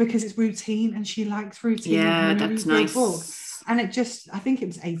 okay, because it's routine, and she likes routine. Yeah, that's nice. Book. And it just, I think it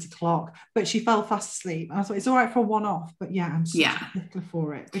was 8 o'clock, but she fell fast asleep. And I was like, it's all right for a one-off, but I'm such a stickler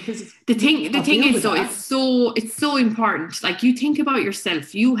for it, because it's, the thing is, though, it's so important. Like, you think about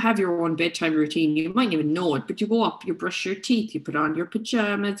yourself, you have your own bedtime routine. You might even know it, but you go up, you brush your teeth, you put on your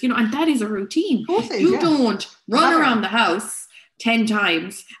pajamas, you know, and that is a routine. Of course it is, you don't run around the house 10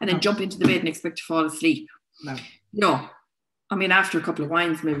 times and then jump into the bed and expect to fall asleep. No. I mean, after a couple of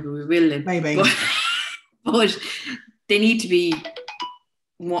wines, maybe we will. Maybe. But they need to be,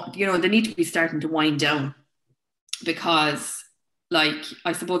 you know, they need to be starting to wind down, because like,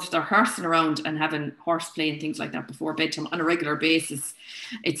 I suppose if they're horsing around and having horseplay and things like that before bedtime on a regular basis,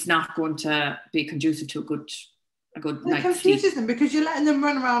 it's not going to be conducive to a good night's sleep. It confuses them because you're letting them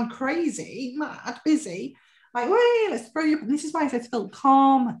run around crazy, mad, busy. Like, wait, let's throw you. This is why I said to Phil,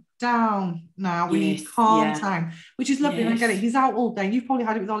 calm down now. We need calm time, which is lovely. And I get it. He's out all day. You've probably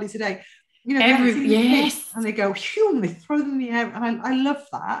had it with Ollie today. You know, and they go, phew, and they throw them in the air. And I love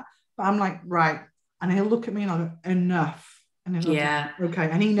that. But I'm like, right. And he'll look at me and I'll go, enough. And then okay,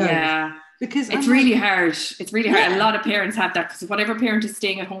 and he knows. Yeah. Because it's really hard. It's really hard. A lot of parents have that, because whatever parent is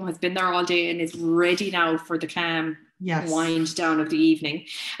staying at home has been there all day and is ready now for the calm wind down of the evening.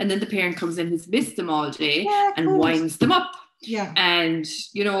 And then the parent comes in who's missed them all day and winds them up. Yeah. And,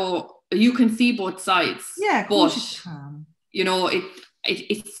 you know, you can see both sides. Yeah, but, you know,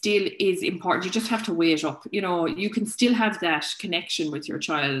 it still is important. You just have to weigh it up. You know, you can still have that connection with your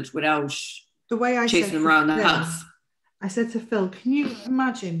child without the way I chasing them around the house. I said to Phil, can you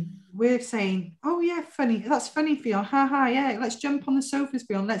imagine we're saying, oh yeah, funny, that's funny, Fionn, yeah, let's jump on the sofas,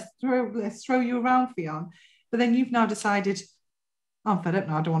 Fionn, let's throw you around, Fionn. But then you've now decided, I'm fed up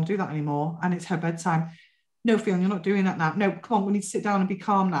now, I don't want to do that anymore, and it's her bedtime. No, Fionn, you're not doing that now. No, come on, we need to sit down and be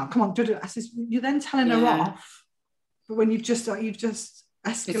calm now. Come on, do it. I says, you're then telling her off, but when you've just escalated.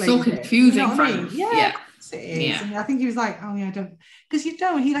 It's so confusing, you know I mean? Yeah. It is. Yeah. And I think he was like, oh yeah, I don't, because you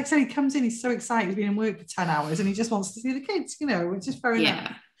don't. He, like I said, he comes in, he's so excited, he's been in work for 10 hours and he just wants to see the kids, you know, which is fair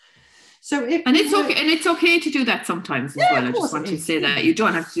enough. So it's okay to do that sometimes as well. I just want to say that you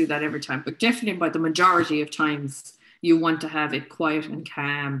don't have to do that every time, but definitely by the majority of times you want to have it quiet and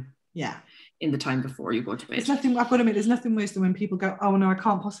calm. Yeah. In the time before you go to bed. I've got to admit, there's nothing worse than when people go, oh no, I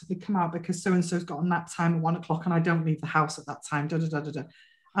can't possibly come out because so-and-so's got a nap time at 1 o'clock and I don't leave the house at that time.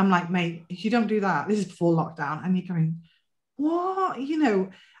 I'm like, mate, if you don't do that, this is before lockdown, and you're going, what? You know,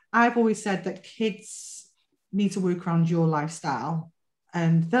 I've always said that kids need to work around your lifestyle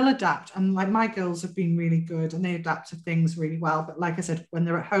and they'll adapt. And like my girls have been really good and they adapt to things really well. But like I said, when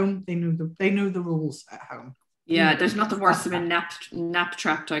they're at home, they know the rules at home. Yeah, there's nothing worse than nap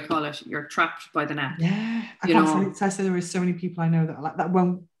trapped, I call it. You're trapped by the nap. Yeah. I can't say Tessa, there is so many people I know that are like that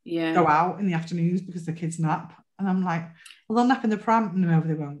won't go out in the afternoons because the kids nap. And I'm like, well, they'll nap in the pram. No,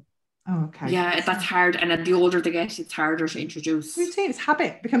 they won't. Oh, okay. Yeah, that's hard. And then the older they get, it's harder to introduce. Routine, it's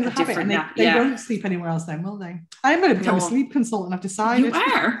habit, becomes a habit. And they won't sleep anywhere else then, will they? I'm going to become a sleep consultant, I've decided.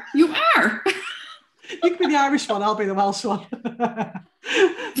 You are. You can be the Irish one, I'll be the Welsh one.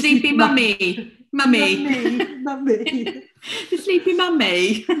 Sleepy Mammy. The Sleepy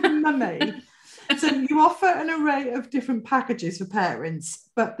Mammy. So you offer an array of different packages for parents,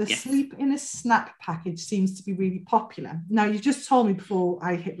 but the sleep in a snap package seems to be really popular. Now, you just told me before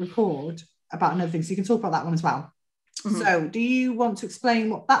I hit record about another thing, so you can talk about that one as well. Mm-hmm. So do you want to explain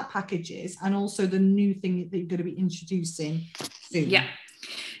what that package is and also the new thing that you're going to be introducing soon? Yeah.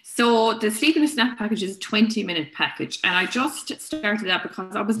 So the Sleep in a Snap package is a 20-minute package. And I just started that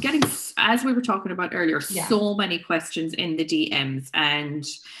because I was getting, as we were talking about earlier, so many questions in the DMs. And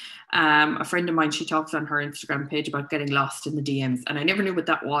a friend of mine, she talks on her Instagram page about getting lost in the DMs. And I never knew what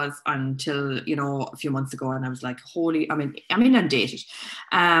that was until, you know, a few months ago. And I was like, I'm inundated.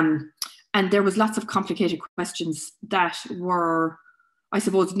 And there was lots of complicated questions that were, I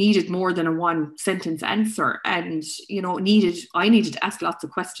suppose, needed more than a one sentence answer. And, you know, I needed to ask lots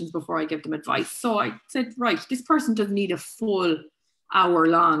of questions before I give them advice. So I said, right, this person doesn't need a full hour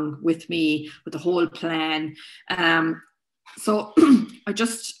long with me with the whole plan. So I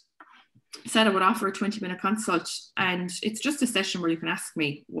just said I would offer a 20-minute consult, and it's just a session where you can ask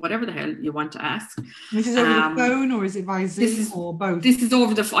me whatever the hell you want to ask. This is over the phone, or is it by Zoom, or both? This is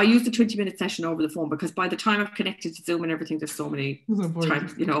over I use the 20-minute session over the phone because by the time I've connected to Zoom and everything, there's so many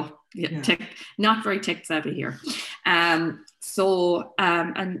times, you know, not very tech savvy here. And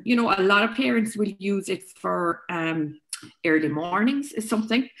you know, a lot of parents will use it for early mornings is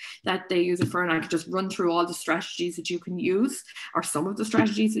something that they use it for, and I could just run through all the strategies that you can use, or some of the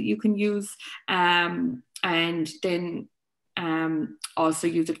strategies that you can use, and then also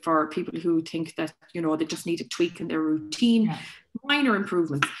use it for people who think that, you know, they just need a tweak in their routine, minor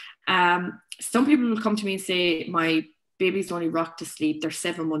improvements. Some people will come to me and say, my baby's only rocked to sleep, they're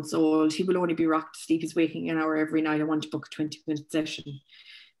 7 months old, he will only be rocked to sleep, he's waking an hour every night, I want to book a 20-minute session.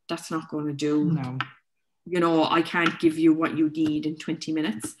 That's not going to do. No. You know, I can't give you what you need in 20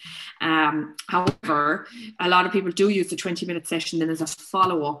 minutes. However, a lot of people do use the 20-minute session then as a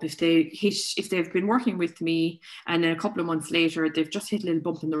follow-up. If they've been working with me and then a couple of months later, they've just hit a little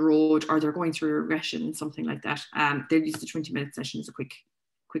bump in the road, or they're going through a regression and something like that, they'll use the 20-minute session as a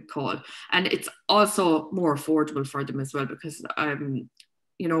quick call. And it's also more affordable for them as well because,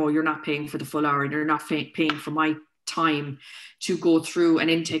 you know, you're not paying for the full hour and you're not paying for my time to go through an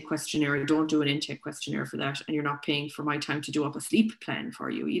intake questionnaire. I don't do an intake questionnaire for that, and you're not paying for my time to do up a sleep plan for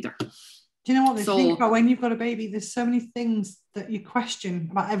you either. Do you know what they think about when you've got a baby? There's so many things that you question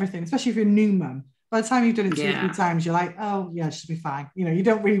about everything, especially if you're a new mum. By the time you've done it 2 or 3 times, you're like, oh yeah, it should be fine. You know, you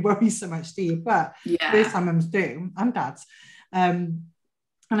don't really worry so much, do you? But first time mums do, and dads. And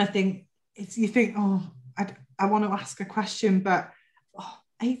I think you think, oh, I want to ask a question, but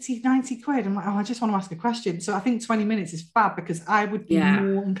 80, 90 quid. I'm like, oh, I just want to ask a question. So I think 20 minutes is fab, because I would be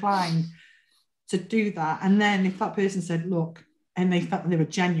more inclined to do that. And then if that person said, look, and they felt they were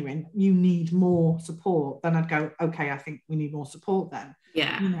genuine, you need more support, then I'd go, okay, I think we need more support then.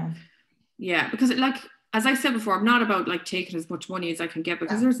 Yeah. You know? Yeah, because like, as I said before, I'm not about like taking as much money as I can get,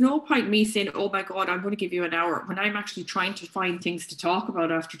 because there's no point me saying, oh my God, I'm going to give you an hour, when I'm actually trying to find things to talk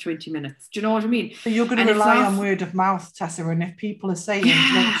about after 20 minutes. Do you know what I mean? So you're going to rely on word of mouth, Tessa, and if people are saying,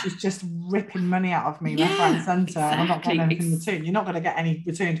 look, she's just ripping money out of me left, right and centre, I'm not getting anything in return. You're not going to get any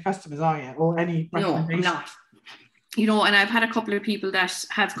returned customers, are you? Or any recommendations? No, I'm not. You know, and I've had a couple of people that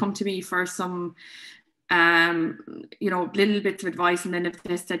have come to me for some you know, little bits of advice, and then if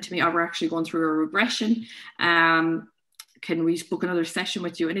they said to me, oh, we're actually going through a regression, can we book another session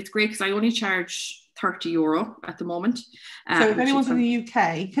with you? And it's great because I only charge €30 at the moment. So if anyone's in the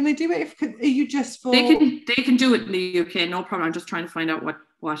UK, can they do it? Are you just for... They can do it in the UK, no problem. I'm just trying to find out what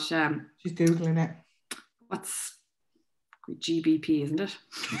she's Googling it. What's GBP, isn't it?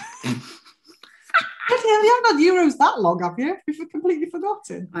 You haven't had euros that long, have you? You've completely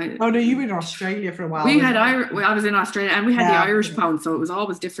forgotten. Oh no, you were in Australia for a while. I was in Australia, and we had the Irish pound, so it was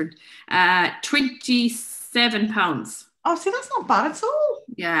always different. £27. Oh, see, that's not bad at all.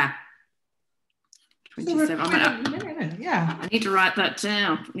 Yeah. 27. I need to write that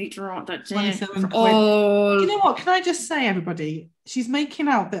down. 27 quid. You know what? Can I just say, everybody, she's making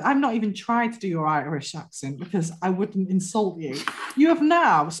out that I've not even tried to do your Irish accent because I wouldn't insult you. You have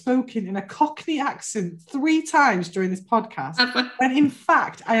now spoken in a Cockney accent 3 times during this podcast, when in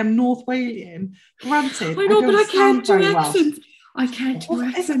fact I am North Walian. Granted, I know, but I can't do accents. I can't do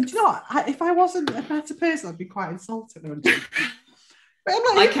accents. Do you know what? If I wasn't a better person, I'd be quite insulted. But I'm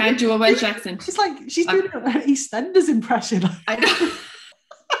like, I can't do a Welsh accent. She's like, she's doing an EastEnders impression. I know.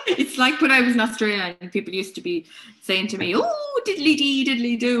 It's like when I was in Australia and people used to be saying to me, oh, diddly dee,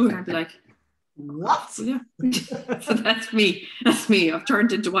 diddly do. And I'd be like, what? Yeah. So that's me. That's me. I've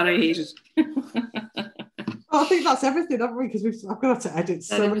turned into what I hated. I think that's everything, haven't we? Because I've got to edit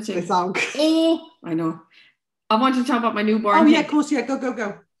so much of this out. Oh, I know. I want to talk about my newborn. Oh, yeah, of course. Yeah,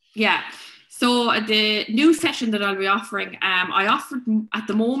 go. Yeah. So the new session that I'll be offering, I offered at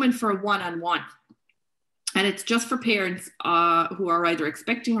the moment for a one-on-one. And it's just for parents who are either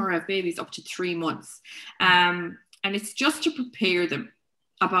expecting or have babies up to 3 months. And it's just to prepare them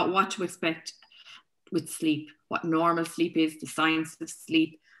about what to expect with sleep, what normal sleep is, the science of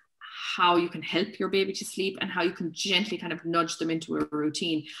sleep, how you can help your baby to sleep, and how you can gently kind of nudge them into a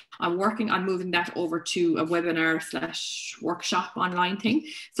routine. I'm working on moving that over to a webinar/workshop online thing,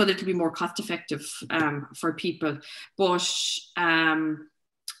 so that it'll be more cost effective for people. But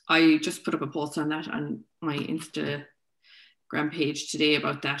I just put up a post on that on my Instagram page today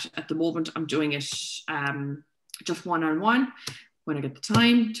about that. At the moment, I'm doing it just one-on-one. When I get the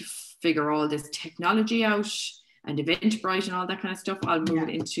time to figure all this technology out and Eventbrite and all that kind of stuff, I'll move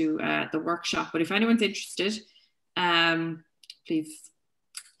it into the workshop. But if anyone's interested, please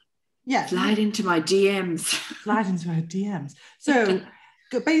slide into my DMs. Slide into my DMs. So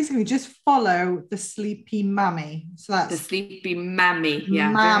basically just follow the Sleepy Mammy. So that's the Sleepy Mammy.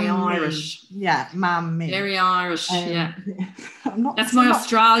 Yeah, Mammy. Very Irish. Yeah, Mammy. Very Irish. Yeah. That's my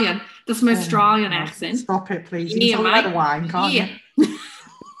Australian accent. Stop it, please. You can tell wine, can't you?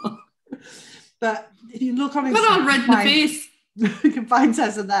 But if you look on Instagram, all red in the face. You can find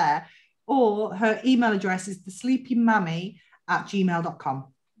Tessa there, or her email address is thesleepymammy@gmail.com.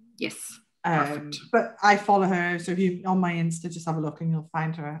 Yes. But I follow her, so if you on my Insta, just have a look and you'll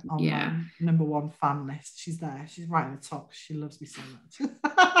find her on my #1 fan list. She's there. She's right at the top. She loves me so much.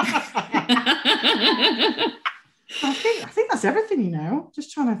 I think that's everything, you know.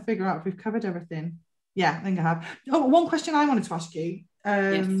 Just trying to figure out if we've covered everything. Yeah, I think I have. Oh, one question I wanted to ask you.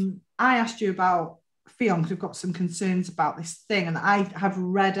 I asked you about Fionn because we've got some concerns about this thing, and I have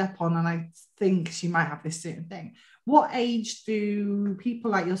read up on, and I think she might have this certain thing. What age do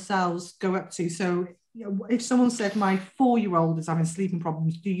people like yourselves go up to? So, you know, if someone said my 4-year-old is having sleeping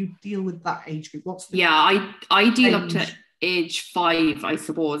problems, do you deal with that age group? What's the I deal up to age 5, I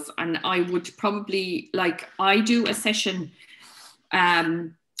suppose, and I would probably I do a session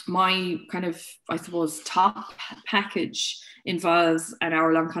my kind of, I suppose, top package involves an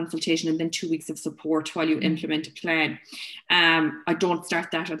hour-long consultation and then 2 weeks of support while you implement a plan. I don't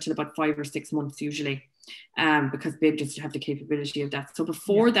start that until about 5 or 6 months usually, because babe doesn't have the capability of that. So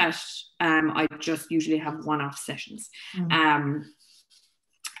before that, I just usually have one-off sessions.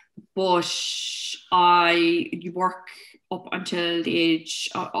 But you work up to the age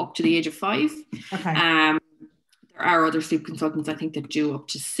of 5. Okay. There are other sleep consultants, I think, that do up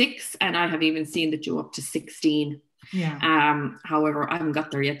to 6, and I have even seen that do up to 16. Yeah. However, I haven't got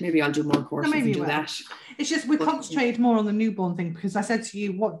there yet. Maybe I'll do more courses and do that. It's just we concentrated more on the newborn thing, because I said to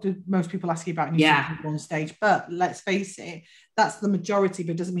you, what do most people ask you about in newborn stage? But let's face it, that's the majority,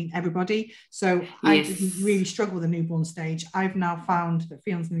 but it doesn't mean everybody. So I didn't really struggle with the newborn stage. I've now found that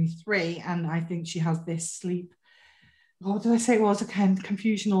Fion's nearly 3, and I think she has this sleep. What did I say it was? Again,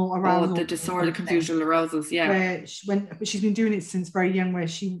 confusional arousal. Oh, the disorder, confusional arousals, yeah. Where she's been doing it since very young, where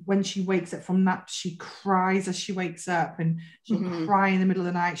when she wakes up from naps, she cries as she wakes up, and she'll cry in the middle of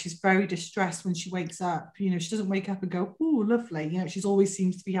the night. She's very distressed when she wakes up. You know, she doesn't wake up and go, oh, lovely. You know, she's always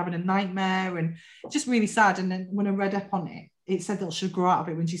seems to be having a nightmare, and just really sad. And then when I read up on it, it said that she'll grow out of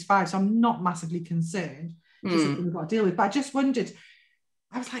it when she's 5. So I'm not massively concerned. It's something we've got to deal with. But I just wondered,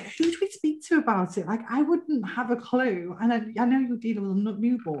 I was like, who do we speak to about it? Like, I wouldn't have a clue. And I know you're dealing with a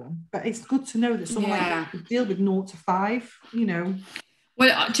newborn, but it's good to know that someone like that could deal with 0 to 5, you know.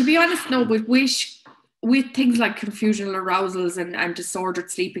 Well, to be honest, no, with things like confusional arousals and disordered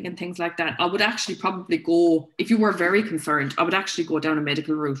sleeping and things like that, I would actually probably go, if you were very concerned, I would actually go down a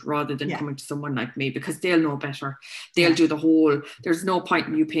medical route rather than coming to someone like me, because they'll know better. They'll do the whole, there's no point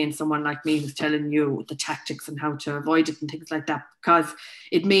in you paying someone like me who's telling you the tactics and how to avoid it and things like that, because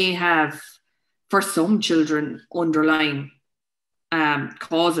it may have, for some children, underlying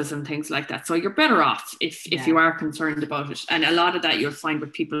causes and things like that. So you're better off if you are concerned about it. And a lot of that you'll find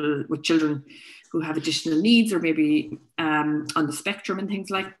with people, with children who have additional needs, or maybe on the spectrum and things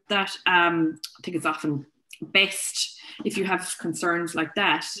like that. I think it's often best, if you have concerns like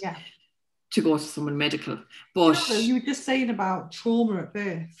that, to go to someone medical. But you were just saying about trauma at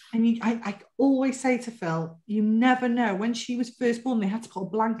birth, and I always say to Phil, you never know. When she was first born, they had to put a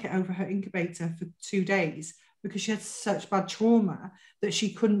blanket over her incubator for 2 days because she had such bad trauma that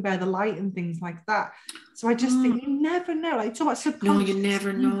she couldn't bear the light and things like that. So I just think you never know. Like, talk about subconscious. No, you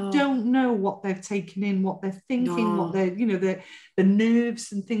never know. You don't know what they've taken in, what they're thinking, what they're, you know, the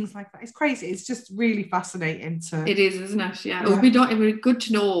nerves and things like that. It's crazy. It's just really fascinating to. It is, isn't it? Yeah. It would be good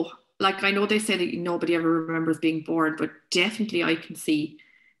to know. Like, I know they say that nobody ever remembers being born, but definitely I can see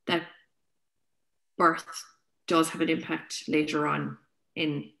that birth does have an impact later on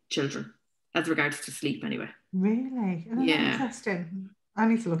in children, as regards to sleep anyway. Really? Oh, interesting. I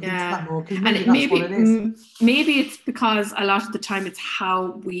need to look into that more, because maybe that's what it is. Maybe it's because a lot of the time it's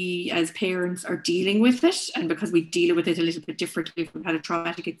how we as parents are dealing with it, and because we deal with it a little bit differently if we've had a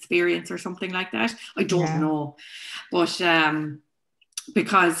traumatic experience or something like that. I don't know. But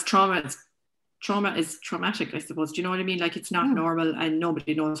because trauma is traumatic, I suppose. Do you know what I mean? Like, it's not normal, and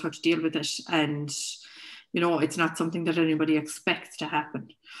nobody knows how to deal with it, and you know, it's not something that anybody expects to happen.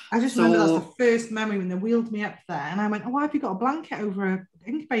 I just remember that's the first memory when they wheeled me up there, and I went, oh, why have you got a blanket over her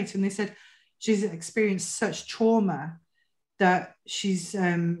incubator? And they said she's experienced such trauma that she's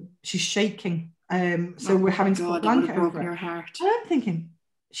shaking. So we're having to put a blanket over her. Heart. And I'm thinking,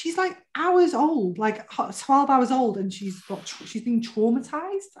 she's like hours old, like 12 hours old, and she's been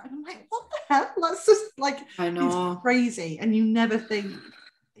traumatized. And I'm like, what the hell? That's just like, I know, it's crazy. And you never think.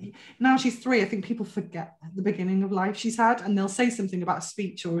 Now she's 3, I think people forget the beginning of life she's had, and they'll say something about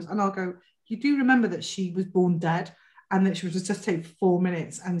speech, and I'll go, you do remember that she was born dead and that she was just take 4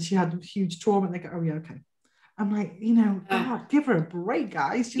 minutes and she had huge trauma? And they go, oh yeah, okay. I'm like, you know, God, give her a break,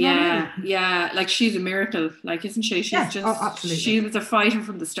 guys. Do you know what I mean? Yeah, like, she's a miracle, like, isn't she? She's absolutely. She was a fighter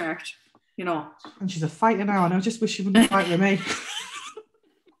from the start, you know. And she's a fighter now, and I just wish she wouldn't fight with me.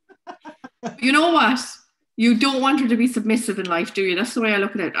 You know what? You don't want her to be submissive in life, do you? That's the way I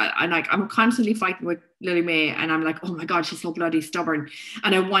look at it. I'm constantly fighting with Lily May, and I'm like, oh my God, she's so bloody stubborn.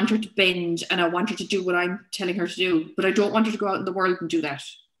 And I want her to bend, and I want her to do what I'm telling her to do, but I don't want her to go out in the world and do that.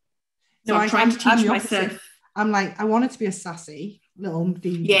 So I'm trying to teach myself. I'm like, I want her to be a sassy little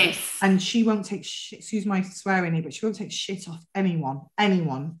diva. Yes. And she won't take shit, excuse my swearing here, but she won't take shit off anyone.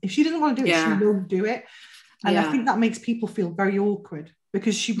 If she doesn't want to do it, she won't do it. And I think that makes people feel very awkward.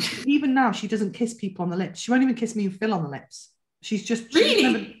 Because even now, she doesn't kiss people on the lips. She won't even kiss me and Phil on the lips. She's just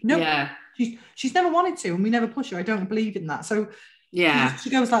really she's never wanted to, and we never push her. I don't believe in that. So she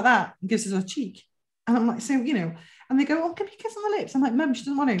goes like that and gives us a cheek, and I'm like, so, you know, and they go, oh, give me a kiss on the lips. I'm like, Mum, she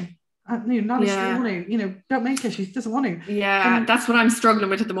doesn't want to. Not don't make her. She doesn't want to. Yeah, that's what I'm struggling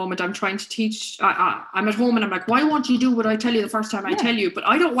with at the moment. I'm trying to teach. I'm at home and I'm like, why won't you do what I tell you the first time I tell you? But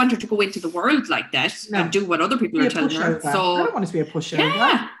I don't want her to go into the world like that and do what other people are telling her. So I don't want it to be a pushover.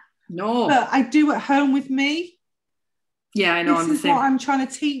 Yeah, no. But I do at home with me. Yeah, I know. This is what I'm trying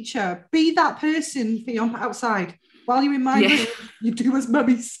to teach her. Be that person for your outside. While you're in my room, you do as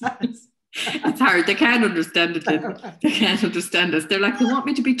Mummy says. It's hard. They can't understand it. They can't understand us. They're like, they want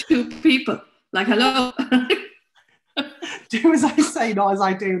me to be two people. Like, hello. Do as I say, not as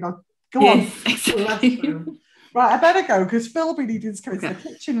I do. Now, go on. Exactly. Right, I better go because Phil will be needing to come into the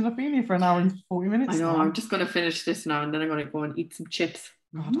kitchen and I've been here for an hour and 40 minutes. I know. Now. I'm just going to finish this now and then I'm going to go and eat some chips.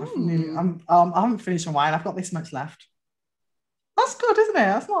 God, I haven't finished my wine. I've got this much left. That's good, isn't it?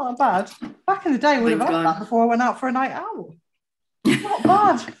 That's not bad. Back in the day, I would have had that before I went out for a night out. Not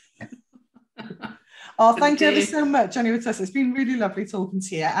bad. Thank you ever so much, Johnny and Tessa. It's been really lovely talking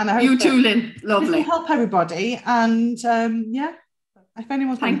to you. And I hope you too, Lynn. Lovely. This will help everybody. And if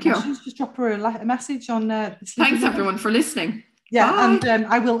anyone's got any questions, just drop her a message on Thanks everyone for listening. Yeah, Bye. And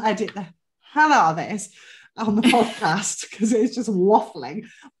I will edit the hell out of this on the podcast because it's just waffling,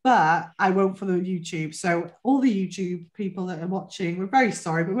 but I won't for the YouTube. So all the YouTube people that are watching, we're very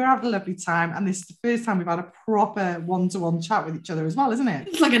sorry, but we're having a lovely time, and this is the first time we've had a proper one-to-one chat with each other as well, isn't it?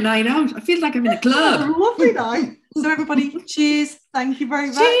 It's like a night out. I feel like I'm in a club. A lovely night. So everybody, cheers. Thank you very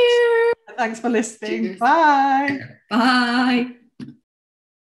much. Cheers. Thanks for listening. Cheers. Bye. Bye.